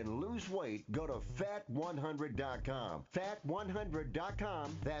you can lose weight, go to fat100.com.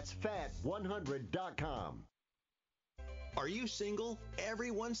 Fat100.com. That's fat100.com. Are you single?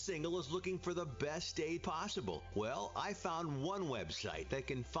 Everyone single is looking for the best date possible. Well, I found one website that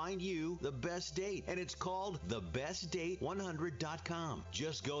can find you the best date, and it's called thebestdate100.com.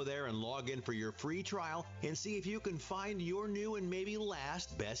 Just go there and log in for your free trial and see if you can find your new and maybe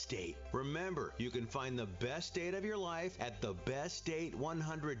last best date. Remember, you can find the best date of your life at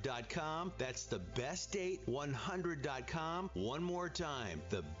thebestdate100.com. That's thebestdate100.com. One more time,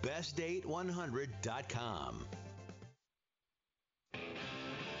 thebestdate100.com.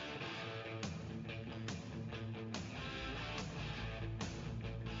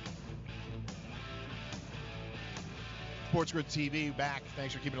 Sports Grid TV back.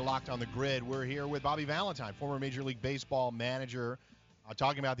 Thanks for keeping it locked on the grid. We're here with Bobby Valentine, former Major League Baseball manager,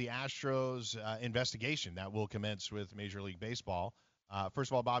 talking about the Astros investigation that will commence with Major League Baseball. First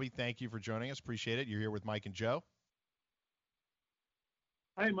of all, Bobby, thank you for joining us. Appreciate it. You're here with Mike and Joe.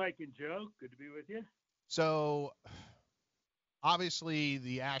 Hi, Mike and Joe. Good to be with you. So, obviously,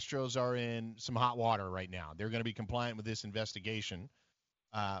 the Astros are in some hot water right now. They're going to be compliant with this investigation.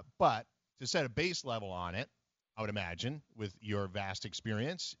 But to set a base level on it, I would imagine, with your vast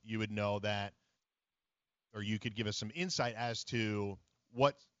experience, you would know that, or you could give us some insight as to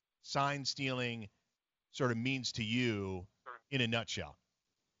what sign stealing sort of means to you in a nutshell.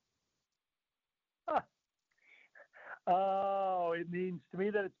 Oh, it means to me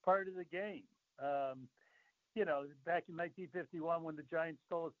that it's part of the game. You know, back in 1951 when the Giants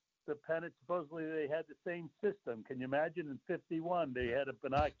stole the pennant, supposedly they had the same system. Can you imagine? In 51, they had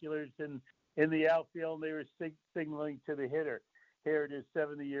binoculars in the outfield, and they were signaling to the hitter. Here it is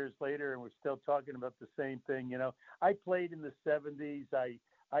 70 years later, and we're still talking about the same thing. You know, I played in the 70s. I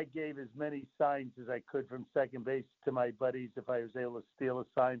gave as many signs as I could from second base to my buddies if I was able to steal a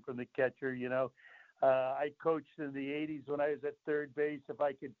sign from the catcher, you know. I coached in the 80s when I was at third base. If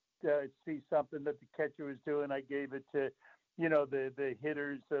I could see something that the catcher was doing, I gave it to, you know, the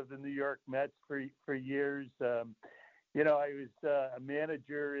hitters of the New York Mets for years. You know, I was a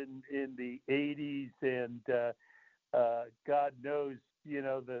manager in the 80s, and God knows, you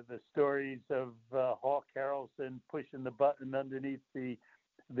know, the stories of Hawk Harrelson pushing the button underneath the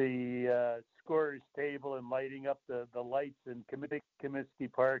scorer's table and lighting up the lights in Comiskey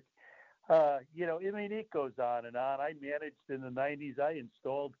Park. You know, I mean, it goes on and on. I managed in the 90s. I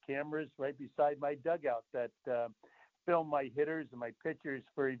installed cameras right beside my dugout that film my hitters and my pitchers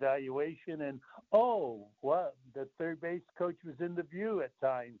for evaluation. And, the third base coach was in the view at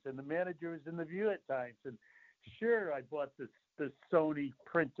times, and the manager was in the view at times. And sure, I bought the Sony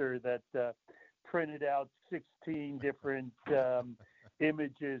printer that printed out 16 different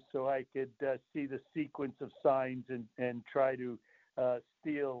images so I could see the sequence of signs and try to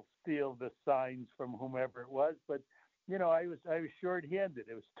steal the signs from whomever it was. But I was short-handed.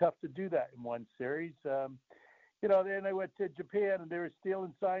 It was tough to do that in one series. Then I went to Japan and they were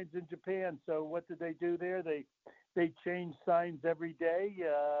stealing signs in Japan. So what did they do there? They changed signs every day,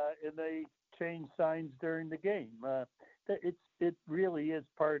 and they change signs during the game. It really is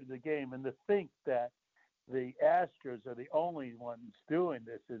part of the game. And to think that the Astros are the only ones doing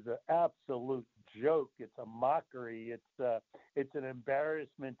this is an absolute joke. It's a mockery. It's an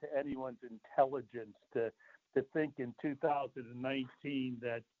embarrassment to anyone's intelligence to think in 2019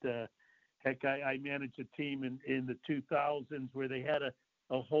 that heck, I managed a team in the 2000s where they had a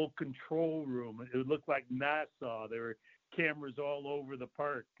whole control room. It looked like NASA. There were cameras all over the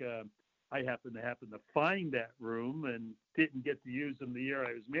park. I happened to find that room and didn't get to use them the year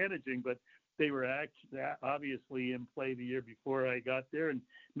I was managing, but they were actually obviously in play the year before I got there, and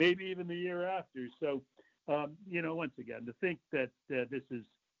maybe even the year after. So, once again, to think that this is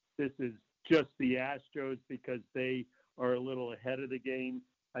just the Astros because they are a little ahead of the game,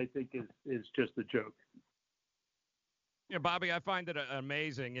 I think is just a joke. Yeah, Bobby, I find it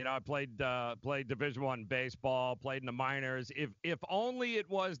amazing. I played Division I baseball, played in the minors. If only it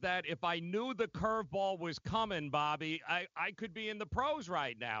was that if I knew the curveball was coming, Bobby, I could be in the pros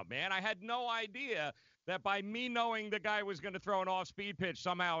right now, man. I had no idea that by me knowing the guy was going to throw an off-speed pitch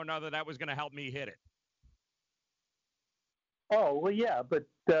somehow or another, that was going to help me hit it. Oh, well, yeah, but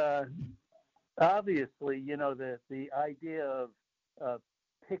obviously, the idea of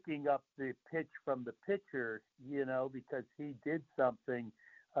picking up the pitch from the pitcher, because he did something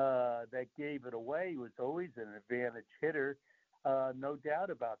that gave it away was always an advantage hitter. No doubt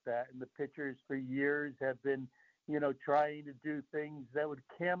about that. And the pitchers for years have been, trying to do things that would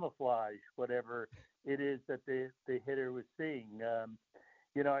camouflage whatever it is that the hitter was seeing. I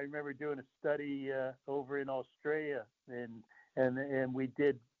remember doing a study over in Australia, and we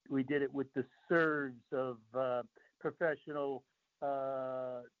did it with the serves of professional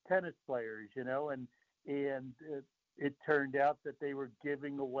tennis players, and it turned out that they were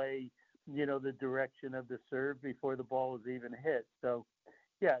giving away, the direction of the serve before the ball was even hit. So,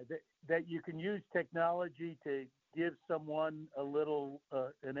 yeah, that you can use technology to give someone a little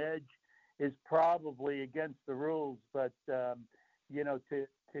an edge is probably against the rules, but to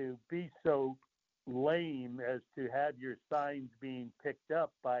be so lame as to have your signs being picked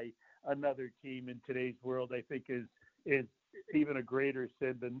up by another team in today's world, I think is even a greater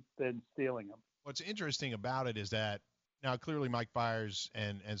sin than stealing them. What's interesting about it is that now clearly Mike Fiers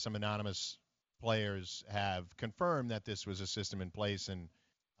and some anonymous players have confirmed that this was a system in place, and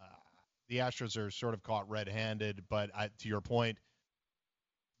the Astros are sort of caught red-handed, but to your point,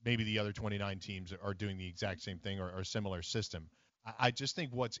 maybe the other 29 teams are doing the exact same thing or a similar system. I just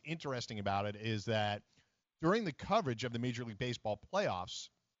think what's interesting about it is that during the coverage of the Major League Baseball playoffs,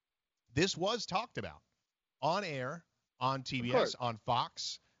 this was talked about on air, on TBS, on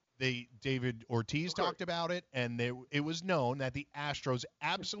Fox. David Ortiz talked about it, and it was known that the Astros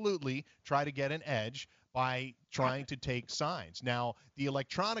absolutely try to get an edge by trying to take signs. Now, the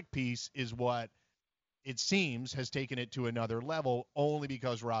electronic piece is what it seems has taken it to another level, only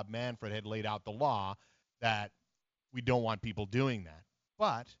because Rob Manfred had laid out the law that we don't want people doing that.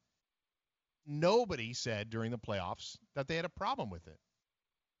 But nobody said during the playoffs that they had a problem with it.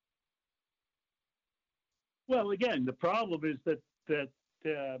 Well, again, the problem is that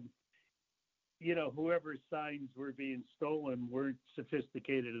whoever's signs were being stolen weren't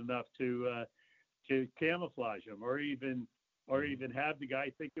sophisticated enough to camouflage them, or even have the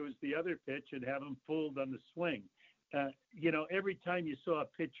guy think it was the other pitch and have him fooled on the swing. Every time you saw a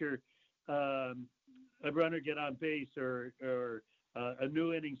pitcher, a runner get on base or a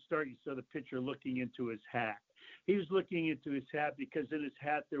new inning start, you saw the pitcher looking into his hat. He was looking into his hat because in his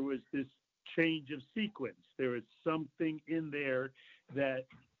hat there was this change of sequence. There was something in there that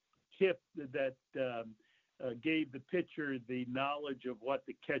gave the pitcher the knowledge of what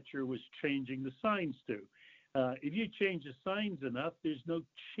the catcher was changing the signs to. If you change the signs enough, there's no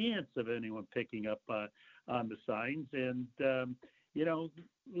chance of anyone picking up on the signs. And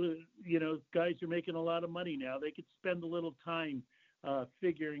guys are making a lot of money now. They could spend a little time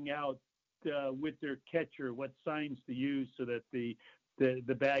figuring out with their catcher what signs to use so that the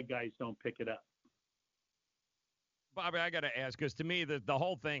bad guys don't pick it up. Bobby, I got to ask, because to me, the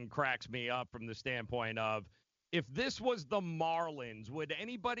whole thing cracks me up from the standpoint of, if this was the Marlins, would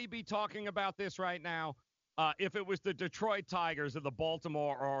anybody be talking about this right now? if it was the Detroit Tigers or the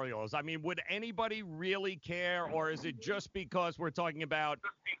Baltimore Orioles. I mean, would anybody really care, or is it just because we're talking about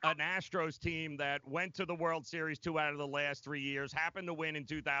an Astros team that went to the World Series 2 out of the last 3 years, happened to win in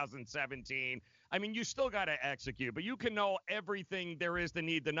 2017? I mean, you still got to execute, but you can know everything there is to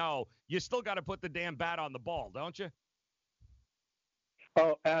need to know. You still got to put the damn bat on the ball, don't you?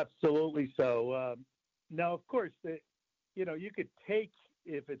 Oh, absolutely so. Now, of course, you could take,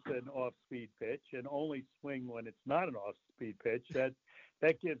 if it's an off-speed pitch, and only swing when it's not an off-speed pitch.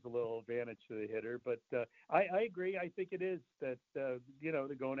 That gives a little advantage to the hitter. But I agree. I think it is that they're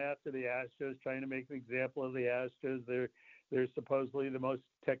going after the Astros, trying to make an example of the Astros. They're supposedly the most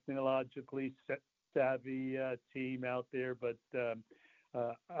technologically savvy team out there, but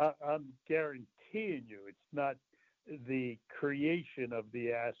I'm guaranteeing you it's not the creation of the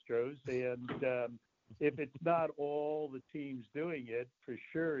Astros. And if it's not all the teams doing it, for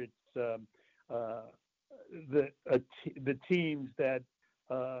sure it's the teams that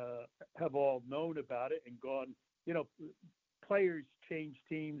have all known about it and gone. Players change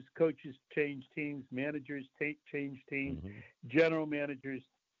teams, coaches change teams, managers change teams, general managers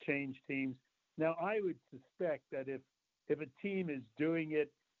change teams. Now, I would suspect that if a team is doing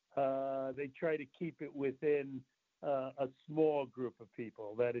it, they try to keep it within a small group of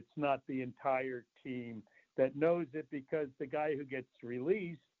people, that it's not the entire team that knows it, because the guy who gets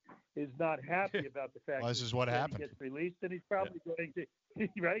released is not happy about the fact this is what happened. He gets released, and he's probably going to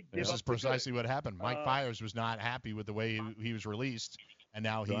right. This is precisely what happened. Mike Fiers was not happy with the way he was released, and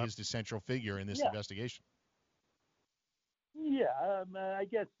now he is the central figure in this investigation. Yeah, I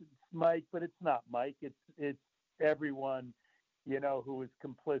guess it's Mike, but it's not Mike. It's everyone, who is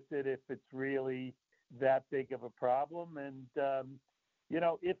complicit, if it's really that big of a problem. And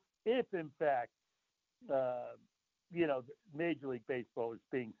if in fact Major League Baseball is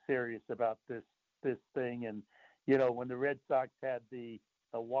being serious about this thing, and when the Red Sox had the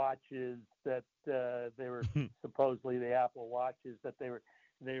watches that they were supposedly the Apple watches that they were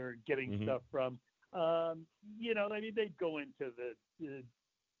getting stuff from, they'd go into the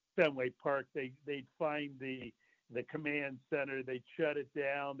Fenway Park, they'd find the command center, they'd shut it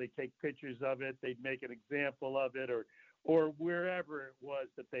down, they'd take pictures of it, they'd make an example of it, or wherever it was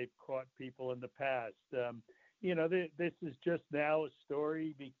that they've caught people in the past. This is just now a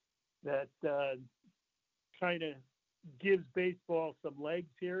story that kind of gives baseball some legs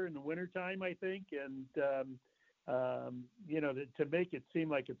here in the wintertime, I think, and to make it seem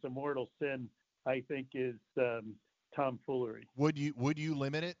like it's a mortal sin, I think, is tomfoolery. Would you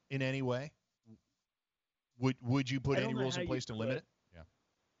limit it in any way? Would you put any rules in place to limit it?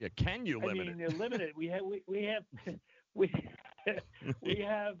 Yeah. Can you limit it? Limit it. We have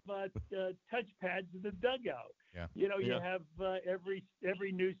touchpads in the dugout. Yeah. You have every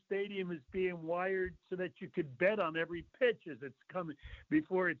new stadium is being wired so that you could bet on every pitch as it's coming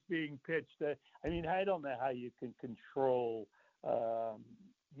before it's being pitched. I don't know how you can control that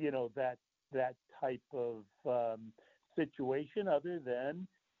type of situation, other than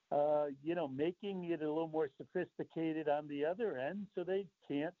making it a little more sophisticated on the other end so they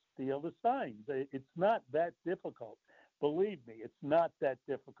can't steal the signs. It's not that difficult. Believe me, it's not that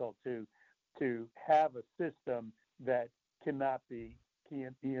difficult to have a system that cannot be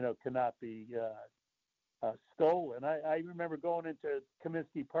stolen. I remember going into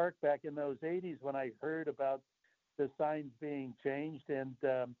Comiskey Park back in those 80s when I heard about the signs being changed, and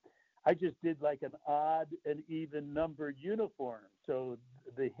I just did like an odd and even numbered uniform. So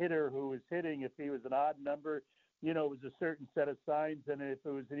the hitter who was hitting, if he was an odd number, it was a certain set of signs, and if it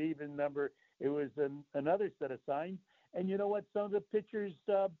was an even number, it was another set of signs. And you know what? Some of the pitchers,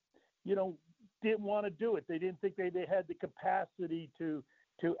 didn't want to do it. They didn't think they had the capacity to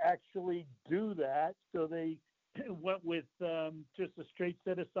actually do that. So they went with just a straight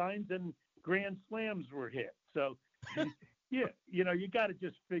set of signs, and grand slams were hit. So, you got to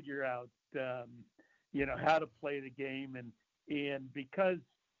just figure out, how to play the game. And because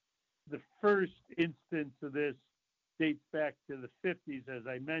the first instance of this dates back to the 50s, as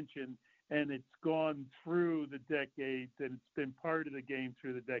I mentioned, and it's gone through the decades, and it's been part of the game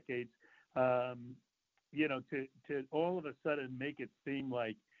through the decades, to all of a sudden make it seem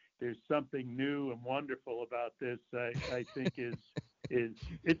like there's something new and wonderful about this, I think is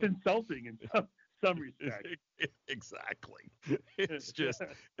it's insulting in some respects. Exactly. It's just,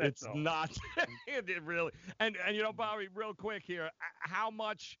 it's all. Not it really. And Bobby, real quick here, how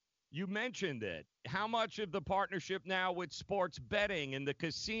much, you mentioned it, how much of the partnership now with sports betting and the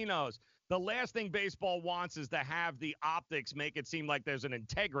casinos, the last thing baseball wants is to have the optics make it seem like there's an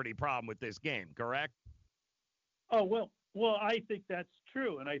integrity problem with this game, correct? Oh, well, Well, I think that's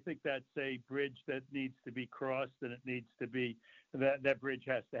true, and I think that's a bridge that needs to be crossed, and it needs to be that bridge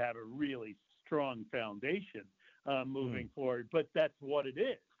has to have a really strong foundation moving forward. But that's what it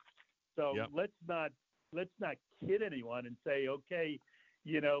is. So let's not kid anyone and say, okay,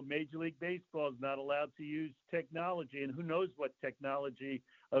 Major League Baseball is not allowed to use technology, and who knows what technology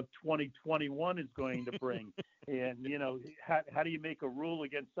of 2021 is going to bring. And how do you make a rule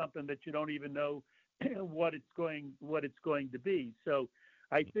against something that you don't even know what it's going to be? So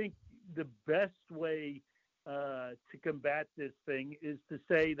I think the best way to combat this thing is to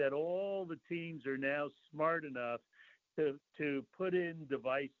say that all the teams are now smart enough to put in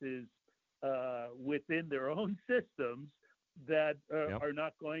devices within their own systems that are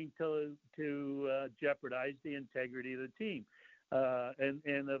not going to jeopardize the integrity of the team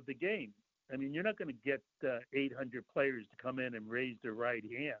and of the game. I mean, you're not going to get 800 players to come in and raise their right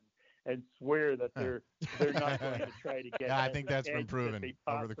hand and swear that they're not going to try to get. Yeah, I think that's been proven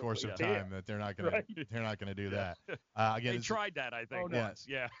over the course of time that they're not going to do that. Again, they tried that, I think. Once.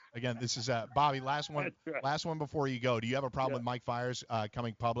 Yeah. Again, this is Bobby. Last one before you go. Do you have a problem with Mike Fiers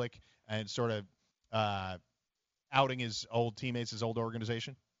coming public and sort of outing his old teammates, his old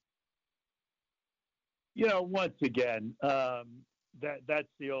organization? Once again, that's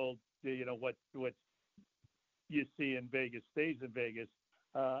the old. What you see in Vegas stays in Vegas.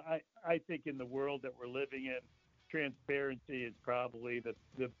 I think in the world that we're living in, transparency is probably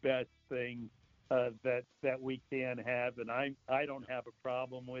the best thing that we can have, and I don't have a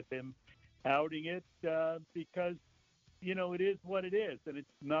problem with him outing it because it is what it is, and it's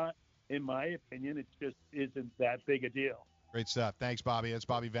not, in my opinion, it just isn't that big a deal. Great stuff. Thanks, Bobby. That's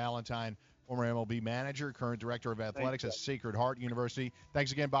Bobby Valentine, former MLB manager, current director of athletics at Sacred Heart University.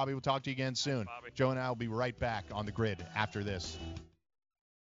 Thanks again, Bobby. We'll talk to you again soon. Joe and I will be right back on the grid after this.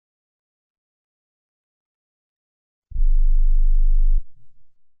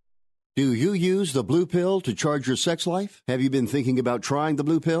 Do you use the blue pill to charge your sex life? Have you been thinking about trying the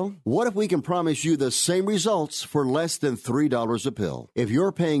blue pill? What if we can promise you the same results for less than $3 a pill? If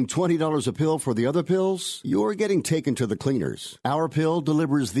you're paying $20 a pill for the other pills, you're getting taken to the cleaners. Our pill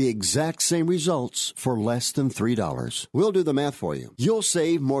delivers the exact same results for less than $3. We'll do the math for you. You'll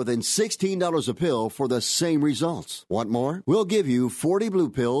save more than $16 a pill for the same results. Want more? We'll give you 40 blue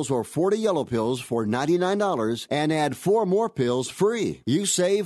pills or 40 yellow pills for $99 and add 4 more pills free. You save